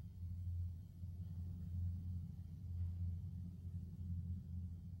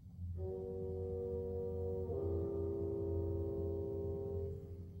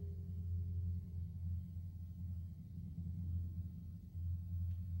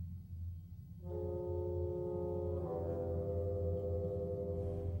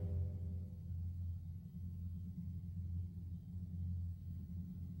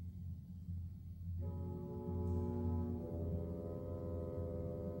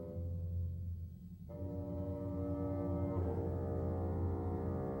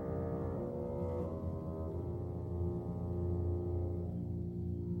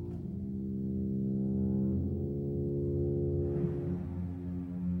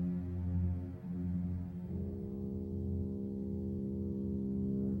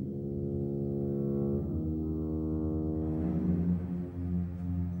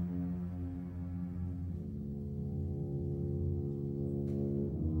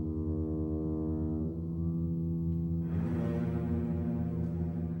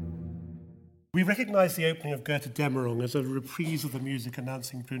 We recognise the opening of Götterdämmerung as a reprise of the music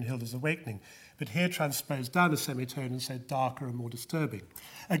announcing Brunhilde's awakening, but here transposed down a semitone and so darker and more disturbing.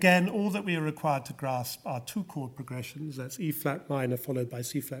 Again, all that we are required to grasp are two chord progressions. That's E-flat minor followed by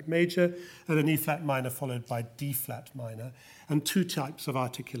C-flat major, and then E-flat minor followed by D-flat minor, and two types of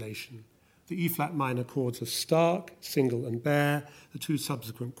articulation. The E-flat minor chords are stark, single and bare. The two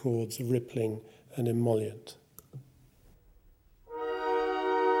subsequent chords are rippling and emollient.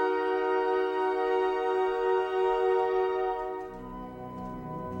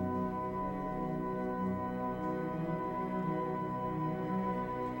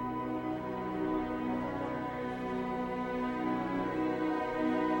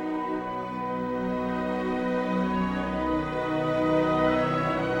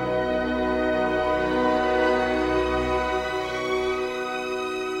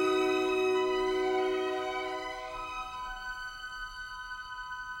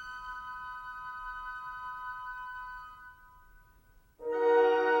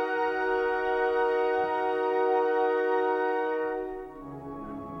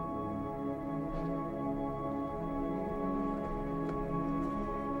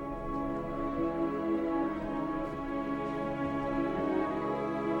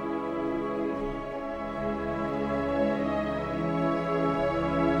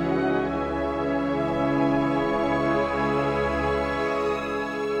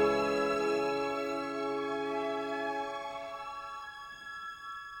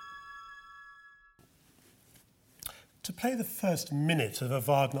 To play the first minute of a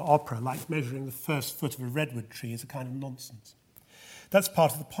Wagner opera like measuring the first foot of a redwood tree is a kind of nonsense. That's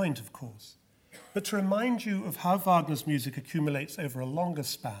part of the point, of course. But to remind you of how Wagner's music accumulates over a longer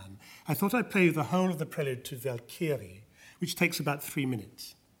span, I thought I'd play you the whole of the prelude to Valkyrie, which takes about 3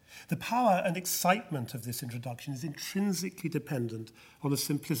 minutes. The power and excitement of this introduction is intrinsically dependent on the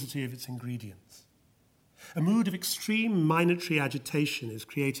simplicity of its ingredients. A mood of extreme minatory agitation is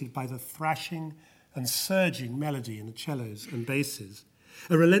created by the thrashing and surging melody in the cellos and basses,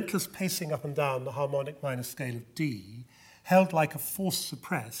 a relentless pacing up and down the harmonic minor scale of D, held like a force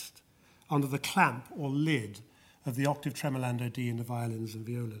suppressed under the clamp or lid of the octave tremolando D in the violins and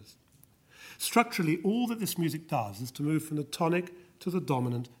violas. Structurally, all that this music does is to move from the tonic to the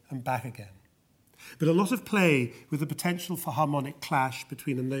dominant and back again. But a lot of play with the potential for harmonic clash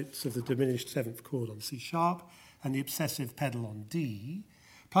between the notes of the diminished seventh chord on C sharp and the obsessive pedal on D,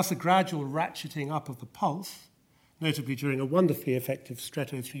 plus a gradual ratcheting up of the pulse, notably during a wonderfully effective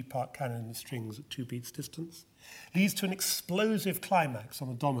stretto three-part canon in the strings at 2 beats distance, leads to an explosive climax on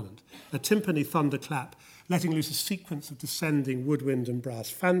the dominant, a timpani thunderclap, letting loose a sequence of descending woodwind and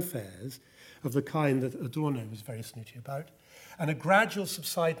brass fanfares of the kind that Adorno was very snooty about, and a gradual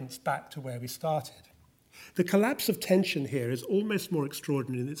subsidence back to where we started. The collapse of tension here is almost more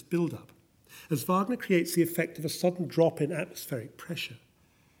extraordinary in its build-up, as Wagner creates the effect of a sudden drop in atmospheric pressure.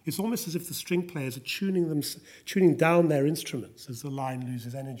 It's almost as if the string players are tuning down their instruments as the line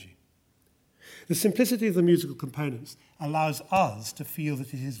loses energy. The simplicity of the musical components allows us to feel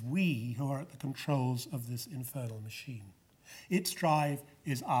that it is we who are at the controls of this infernal machine. Its drive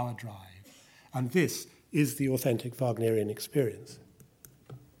is our drive, and this is the authentic Wagnerian experience.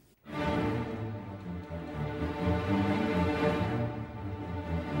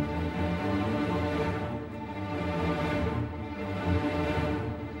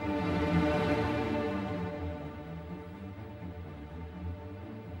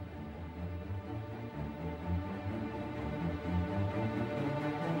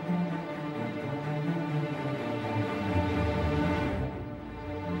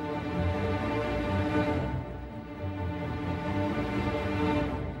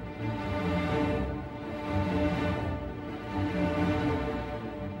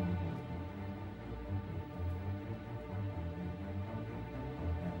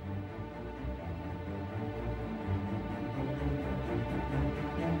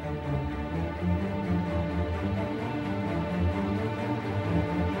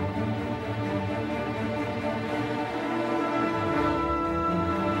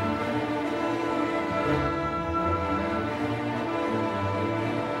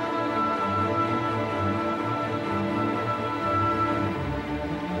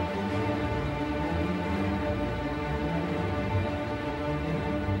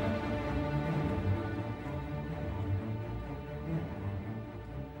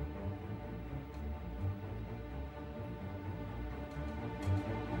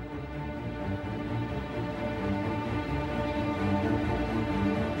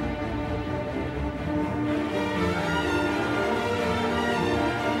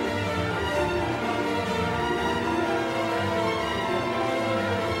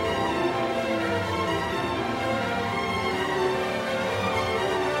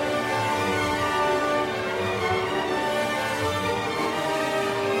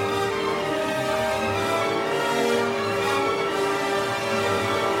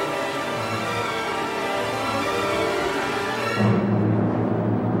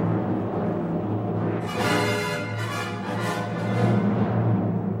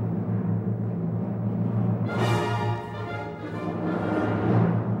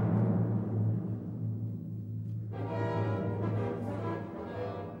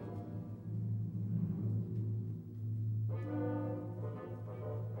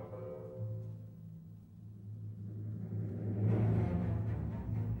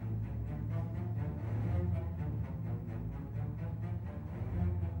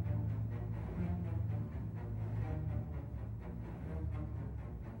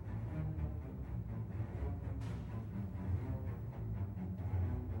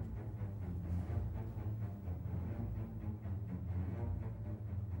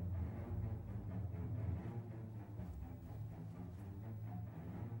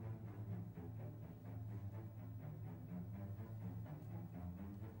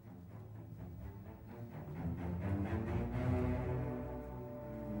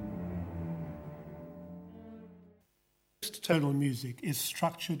 most tonal music is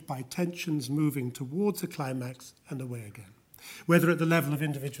structured by tensions moving towards a climax and away again, whether at the level of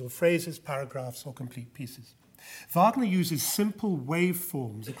individual phrases, paragraphs, or complete pieces. Wagner uses simple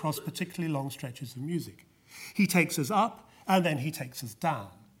waveforms across particularly long stretches of music. He takes us up, and then he takes us down.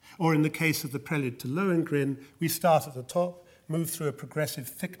 Or in the case of the Prelude to Lohengrin, we start at the top, move through a progressive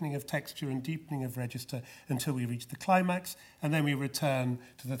thickening of texture and deepening of register until we reach the climax, and then we return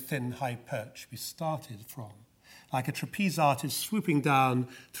to the thin high perch we started from, like a trapeze artist swooping down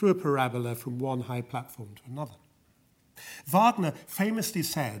through a parabola from one high platform to another. Wagner famously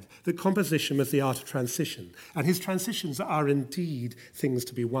said that composition was the art of transition, and his transitions are indeed things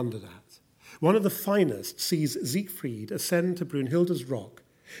to be wondered at. One of the finest sees Siegfried ascend to Brunhilde's rock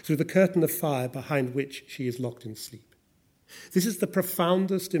through the curtain of fire behind which she is locked in sleep. This is the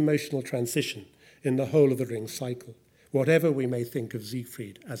profoundest emotional transition in the whole of the Ring cycle, whatever we may think of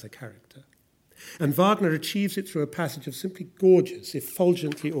Siegfried as a character. And Wagner achieves it through a passage of simply gorgeous,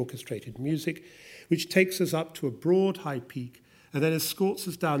 effulgently orchestrated music, which takes us up to a broad high peak and then escorts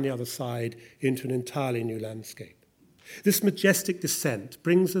us down the other side into an entirely new landscape. This majestic descent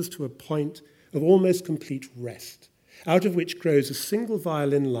brings us to a point of almost complete rest, out of which grows a single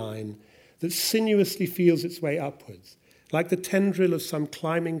violin line that sinuously feels its way upwards, like the tendril of some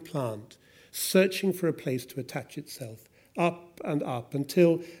climbing plant, searching for a place to attach itself, up and up,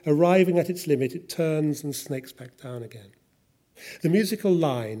 until, arriving at its limit, it turns and snakes back down again. The musical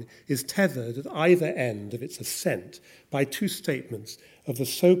line is tethered at either end of its ascent by two statements of the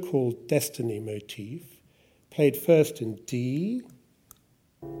so-called destiny motif, played first in D,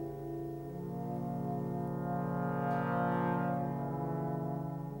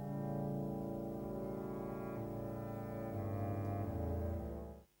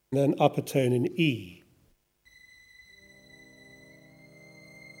 and then upper tone in E.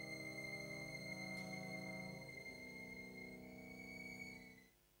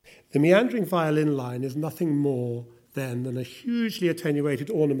 The meandering violin line is nothing more then than a hugely attenuated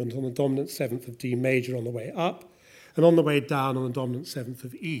ornament on the dominant seventh of D major on the way up and on the way down on the dominant seventh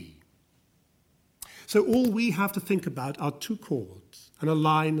of E. So all we have to think about are two chords and a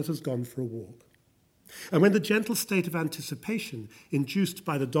line that has gone for a walk. And when the gentle state of anticipation induced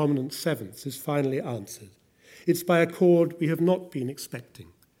by the dominant sevenths is finally answered, it's by a chord we have not been expecting,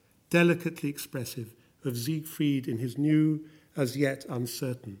 delicately expressive of Siegfried in his new, as yet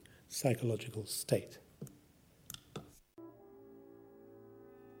uncertain, psychological state.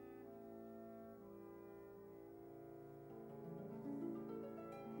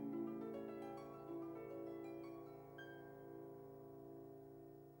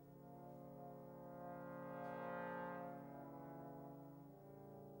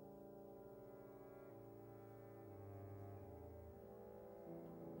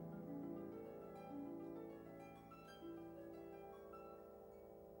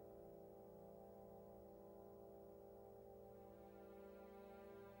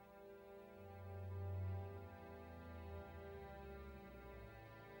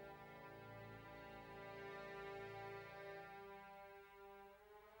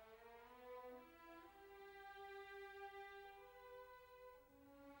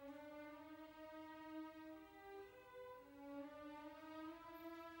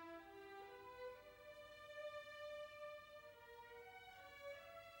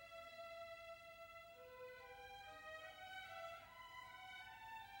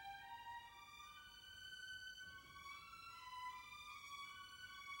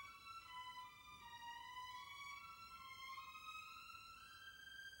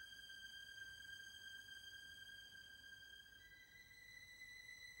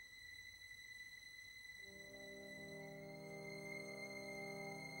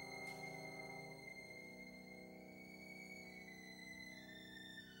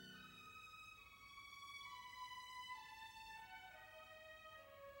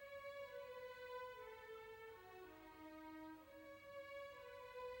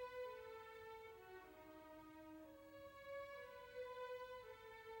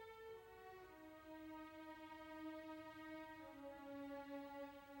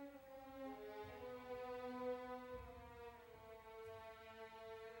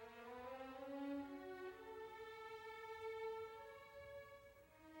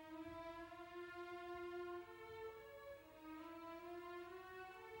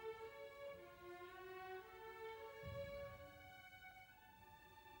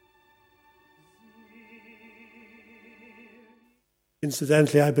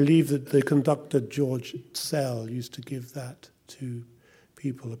 Incidentally, I believe that the conductor George Sell used to give that to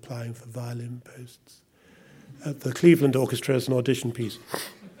people applying for violin posts at the Cleveland Orchestra as an audition piece.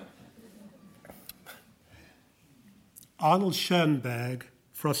 Arnold Schoenberg,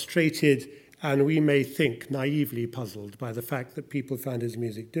 frustrated and we may think naively puzzled by the fact that people found his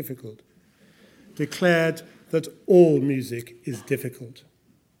music difficult, declared that all music is difficult.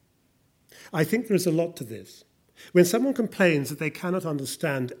 I think there is a lot to this. When someone complains that they cannot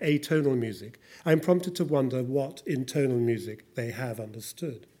understand atonal music, I'm prompted to wonder what intonal music they have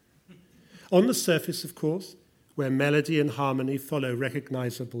understood. On the surface, of course, where melody and harmony follow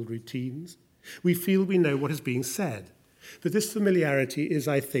recognizable routines, we feel we know what is being said. But this familiarity is,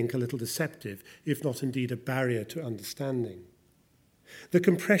 I think, a little deceptive, if not indeed a barrier to understanding. The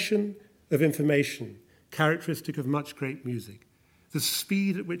compression of information, characteristic of much great music, the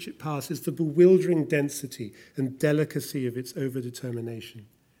speed at which it passes, the bewildering density and delicacy of its overdetermination,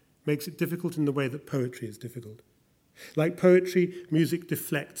 makes it difficult in the way that poetry is difficult. Like poetry, music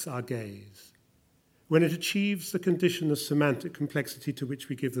deflects our gaze. When it achieves the condition of semantic complexity to which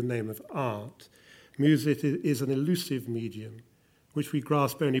we give the name of art, music is an elusive medium, which we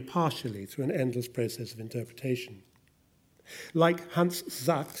grasp only partially through an endless process of interpretation. Like Hans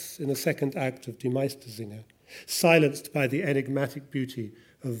Sachs in the second act of Die Meistersinger, silenced by the enigmatic beauty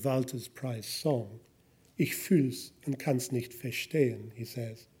of Walter's prize song, Ich fühl's und kann's nicht verstehen, he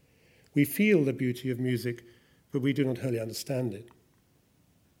says. We feel the beauty of music, but we do not wholly understand it.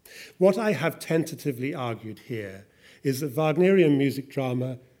 What I have tentatively argued here is that Wagnerian music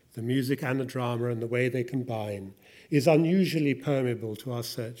drama, the music and the drama and the way they combine, is unusually permeable to our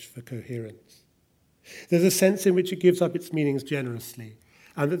search for coherence. There's a sense in which it gives up its meanings generously,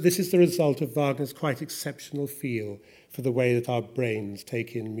 and that this is the result of Wagner's quite exceptional feel for the way that our brains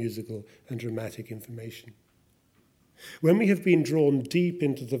take in musical and dramatic information. When we have been drawn deep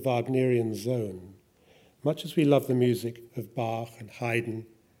into the Wagnerian zone, much as we love the music of Bach and Haydn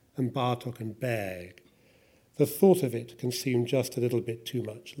and Bartók and Berg, the thought of it can seem just a little bit too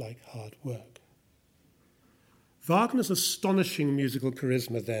much like hard work. Wagner's astonishing musical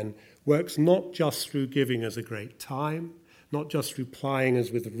charisma, then, works not just through giving us a great time, not just through plying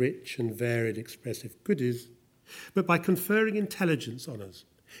us with rich and varied expressive goodies, but by conferring intelligence on us.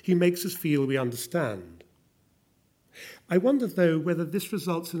 He makes us feel we understand. I wonder, though, whether this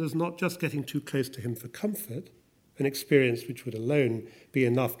results in us not just getting too close to him for comfort, an experience which would alone be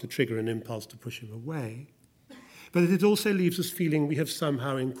enough to trigger an impulse to push him away, but that it also leaves us feeling we have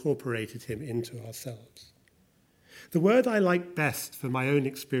somehow incorporated him into ourselves. The word I like best for my own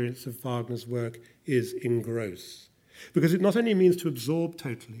experience of Wagner's work is engross, because it not only means to absorb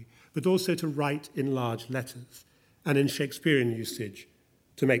totally, but also to write in large letters, and in Shakespearean usage,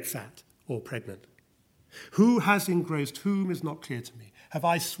 to make fat or pregnant. Who has engrossed whom is not clear to me. Have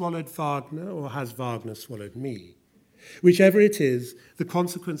I swallowed Wagner, or has Wagner swallowed me? Whichever it is, the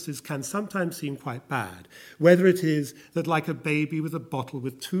consequences can sometimes seem quite bad, whether it is that like a baby with a bottle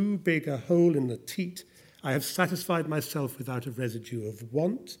with too big a hole in the teat, I have satisfied myself without a residue of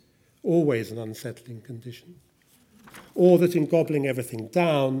want, always an unsettling condition, or that in gobbling everything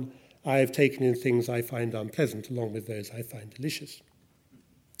down, I have taken in things I find unpleasant along with those I find delicious.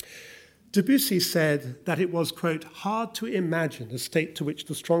 Debussy said that it was, quote, hard to imagine a state to which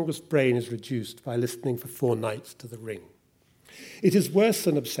the strongest brain is reduced by listening for 4 nights to the Ring. It is worse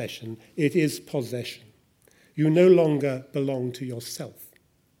than obsession, it is possession. You no longer belong to yourself.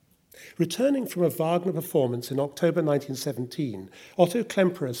 Returning from a Wagner performance in October 1917, Otto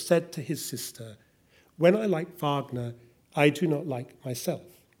Klemperer said to his sister, "When I like Wagner, I do not like myself."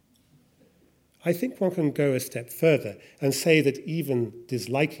 I think one can go a step further and say that even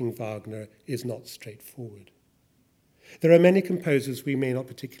disliking Wagner is not straightforward. There are many composers we may not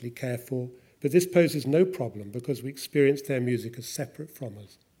particularly care for, but this poses no problem because we experience their music as separate from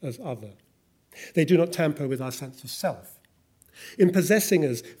us, as other. They do not tamper with our sense of self. In possessing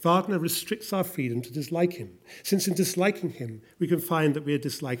us, Wagner restricts our freedom to dislike him, since in disliking him, we can find that we are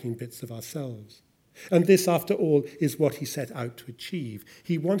disliking bits of ourselves. And this, after all, is what he set out to achieve.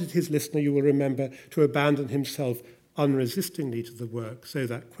 He wanted his listener, you will remember, to abandon himself unresistingly to the work so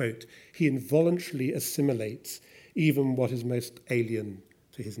that, quote, he involuntarily assimilates even what is most alien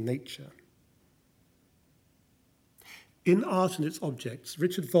to his nature. In Art and Its Objects,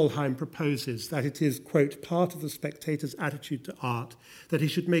 Richard Wollheim proposes that it is, quote, part of the spectator's attitude to art that he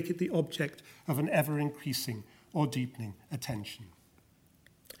should make it the object of an ever-increasing or deepening attention.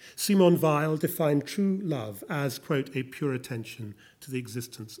 Simone Weil defined true love as, quote, a pure attention to the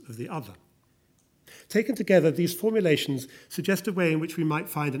existence of the other. Taken together, these formulations suggest a way in which we might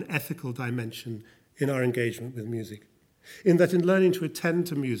find an ethical dimension in our engagement with music, in that in learning to attend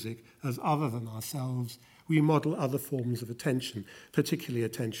to music as other than ourselves, we model other forms of attention, particularly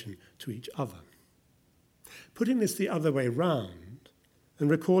attention to each other. Putting this the other way round, and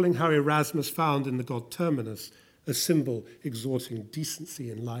recalling how Erasmus found in the god Terminus a symbol exhorting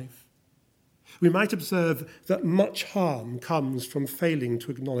decency in life. We might observe that much harm comes from failing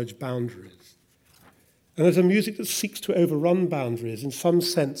to acknowledge boundaries, and that a music that seeks to overrun boundaries in some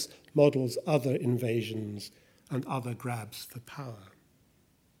sense models other invasions and other grabs for power.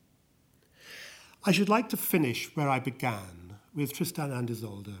 I should like to finish where I began, with Tristan and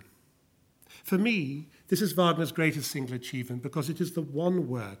Isolde. For me, this is Wagner's greatest single achievement because it is the one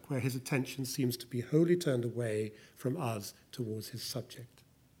work where his attention seems to be wholly turned away from us towards his subject.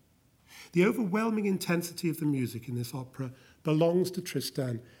 The overwhelming intensity of the music in this opera belongs to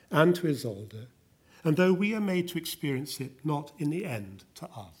Tristan and to Isolde, and though we are made to experience it, not in the end to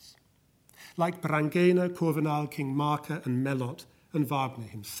us. Like Brangäne, Corvinal, King Marker, and Melot, and Wagner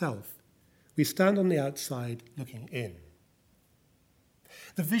himself, we stand on the outside looking in.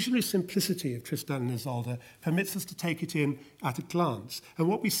 The visionary simplicity of Tristan and Isolde permits us to take it in at a glance, and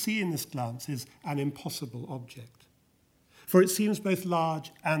what we see in this glance is an impossible object. For it seems both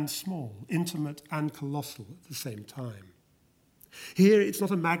large and small, intimate and colossal at the same time. Here it's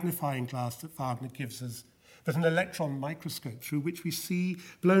not a magnifying glass that Wagner gives us, but an electron microscope through which we see,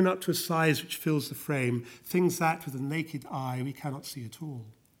 blown up to a size which fills the frame, things that with a naked eye we cannot see at all.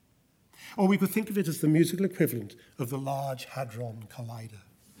 Or we could think of it as the musical equivalent of the Large Hadron Collider,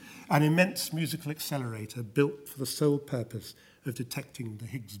 an immense musical accelerator built for the sole purpose of detecting the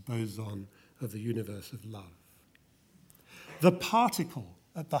Higgs boson of the universe of love. The particle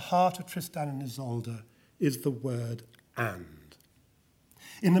at the heart of Tristan and Isolde is the word and.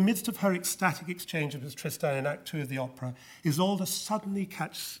 In the midst of her ecstatic exchange with Tristan in Act 2 of the opera, Isolde suddenly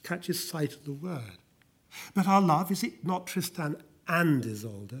catches sight of the word. But our love, is it not Tristan and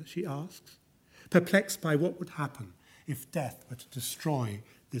Isolde, she asks, perplexed by what would happen if death were to destroy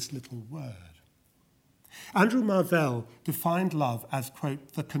this little word. Andrew Marvell defined love as,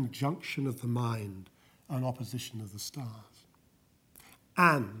 quote, the conjunction of the mind and opposition of the stars.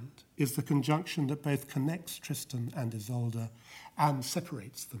 And is the conjunction that both connects Tristan and Isolde and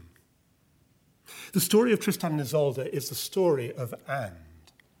separates them. The story of Tristan and Isolde is the story of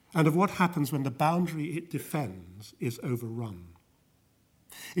and of what happens when the boundary it defends is overrun.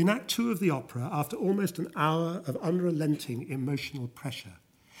 In Act 2 of the opera, after almost an hour of unrelenting emotional pressure,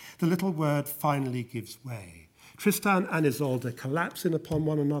 the little word finally gives way. Tristan and Isolde collapse in upon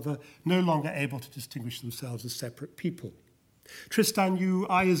one another, no longer able to distinguish themselves as separate people. Tristan, you,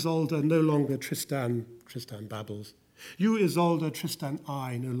 I, Isolde, no longer Tristan, Tristan babbles. You, Isolde, Tristan,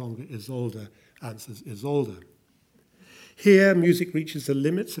 I, no longer Isolde, answers Isolde. Here, music reaches the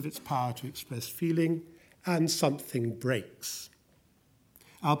limits of its power to express feeling, and something breaks.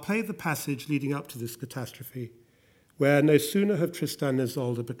 I'll play the passage leading up to this catastrophe, where no sooner have Tristan and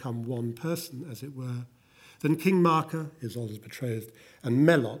Isolde become one person, as it were, than King Marker, Isolde's betrothed, and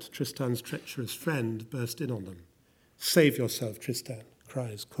Melot, Tristan's treacherous friend, burst in on them. Save yourself, Tristan,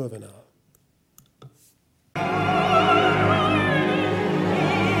 cries Corvinal. Oh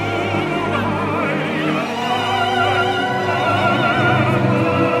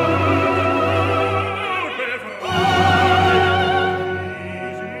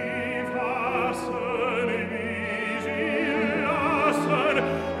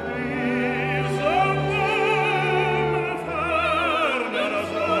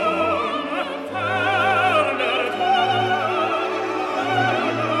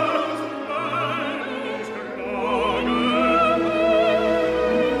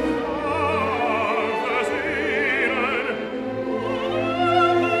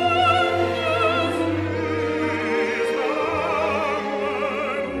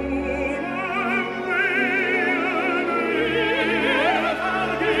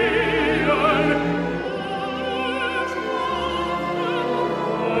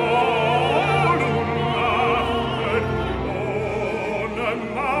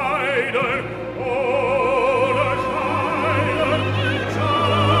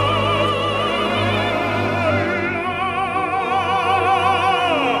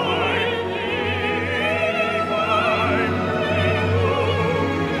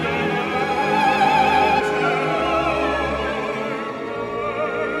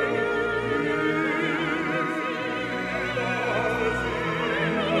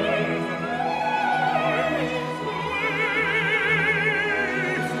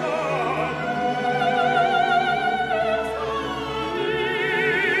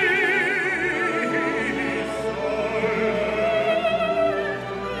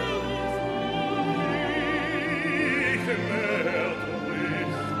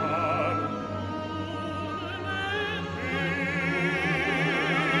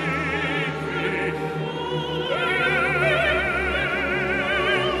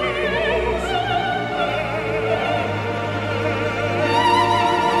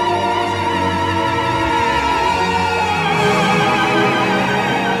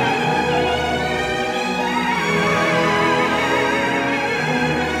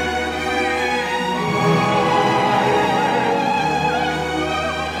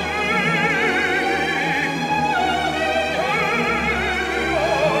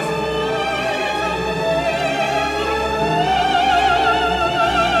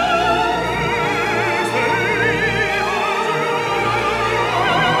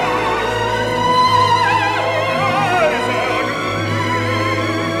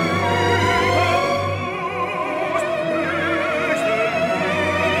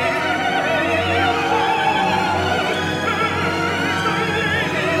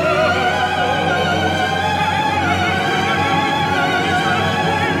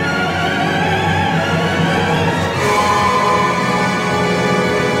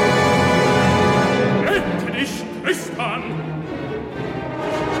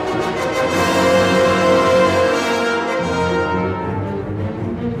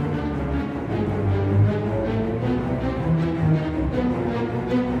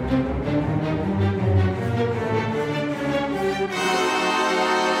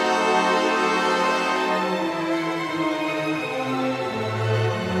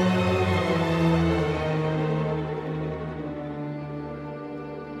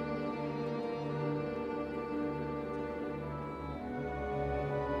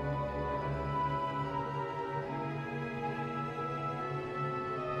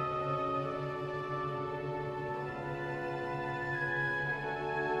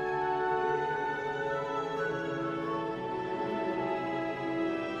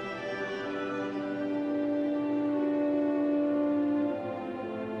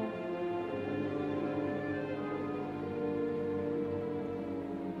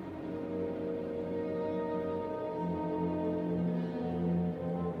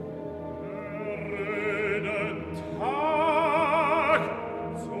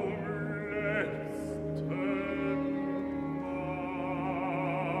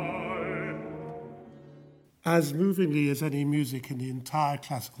As movingly as any music in the entire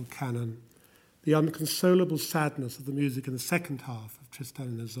classical canon, the unconsolable sadness of the music in the second half of Tristan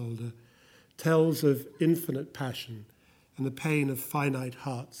and Isolde tells of infinite passion and the pain of finite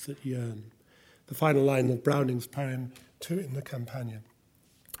hearts that yearn. The final line of Browning's poem, Two in the Campagna,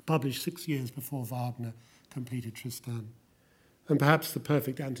 published 6 years before Wagner completed Tristan, and perhaps the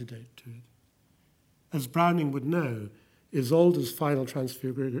perfect antidote to it. As Browning would know, Isolde's final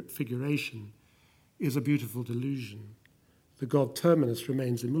transfiguration is a beautiful delusion. The god Terminus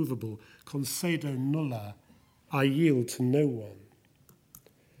remains immovable. Concedo nulla, I yield to no one.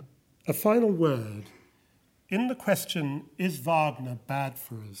 A final word. In the question, is Wagner bad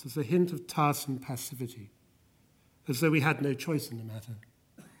for us? There's a hint of tiresome passivity, as though we had no choice in the matter.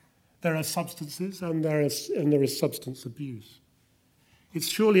 There are substances and there is substance abuse. It's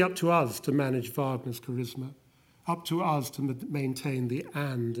surely up to us to manage Wagner's charisma, up to us to maintain the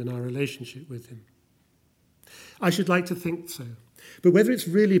and in our relationship with him. I should like to think so, but whether it's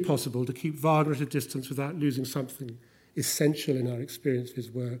really possible to keep Wagner at a distance without losing something essential in our experience of his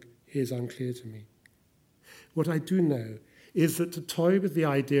work is unclear to me. What I do know is that to toy with the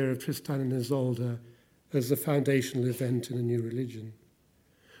idea of Tristan and Isolde as the foundational event in a new religion,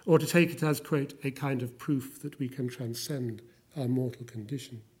 or to take it as, quote, a kind of proof that we can transcend our mortal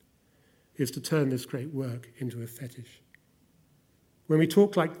condition, is to turn this great work into a fetish. When we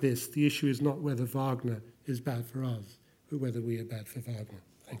talk like this, the issue is not whether Wagner is bad for us, but whether we are bad for Wagner.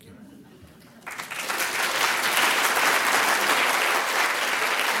 Thank you.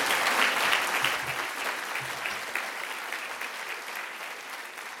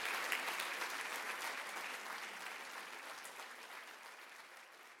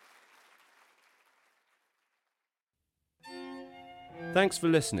 Thanks for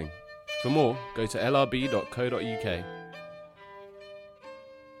listening. For more, go to lrb.co.uk.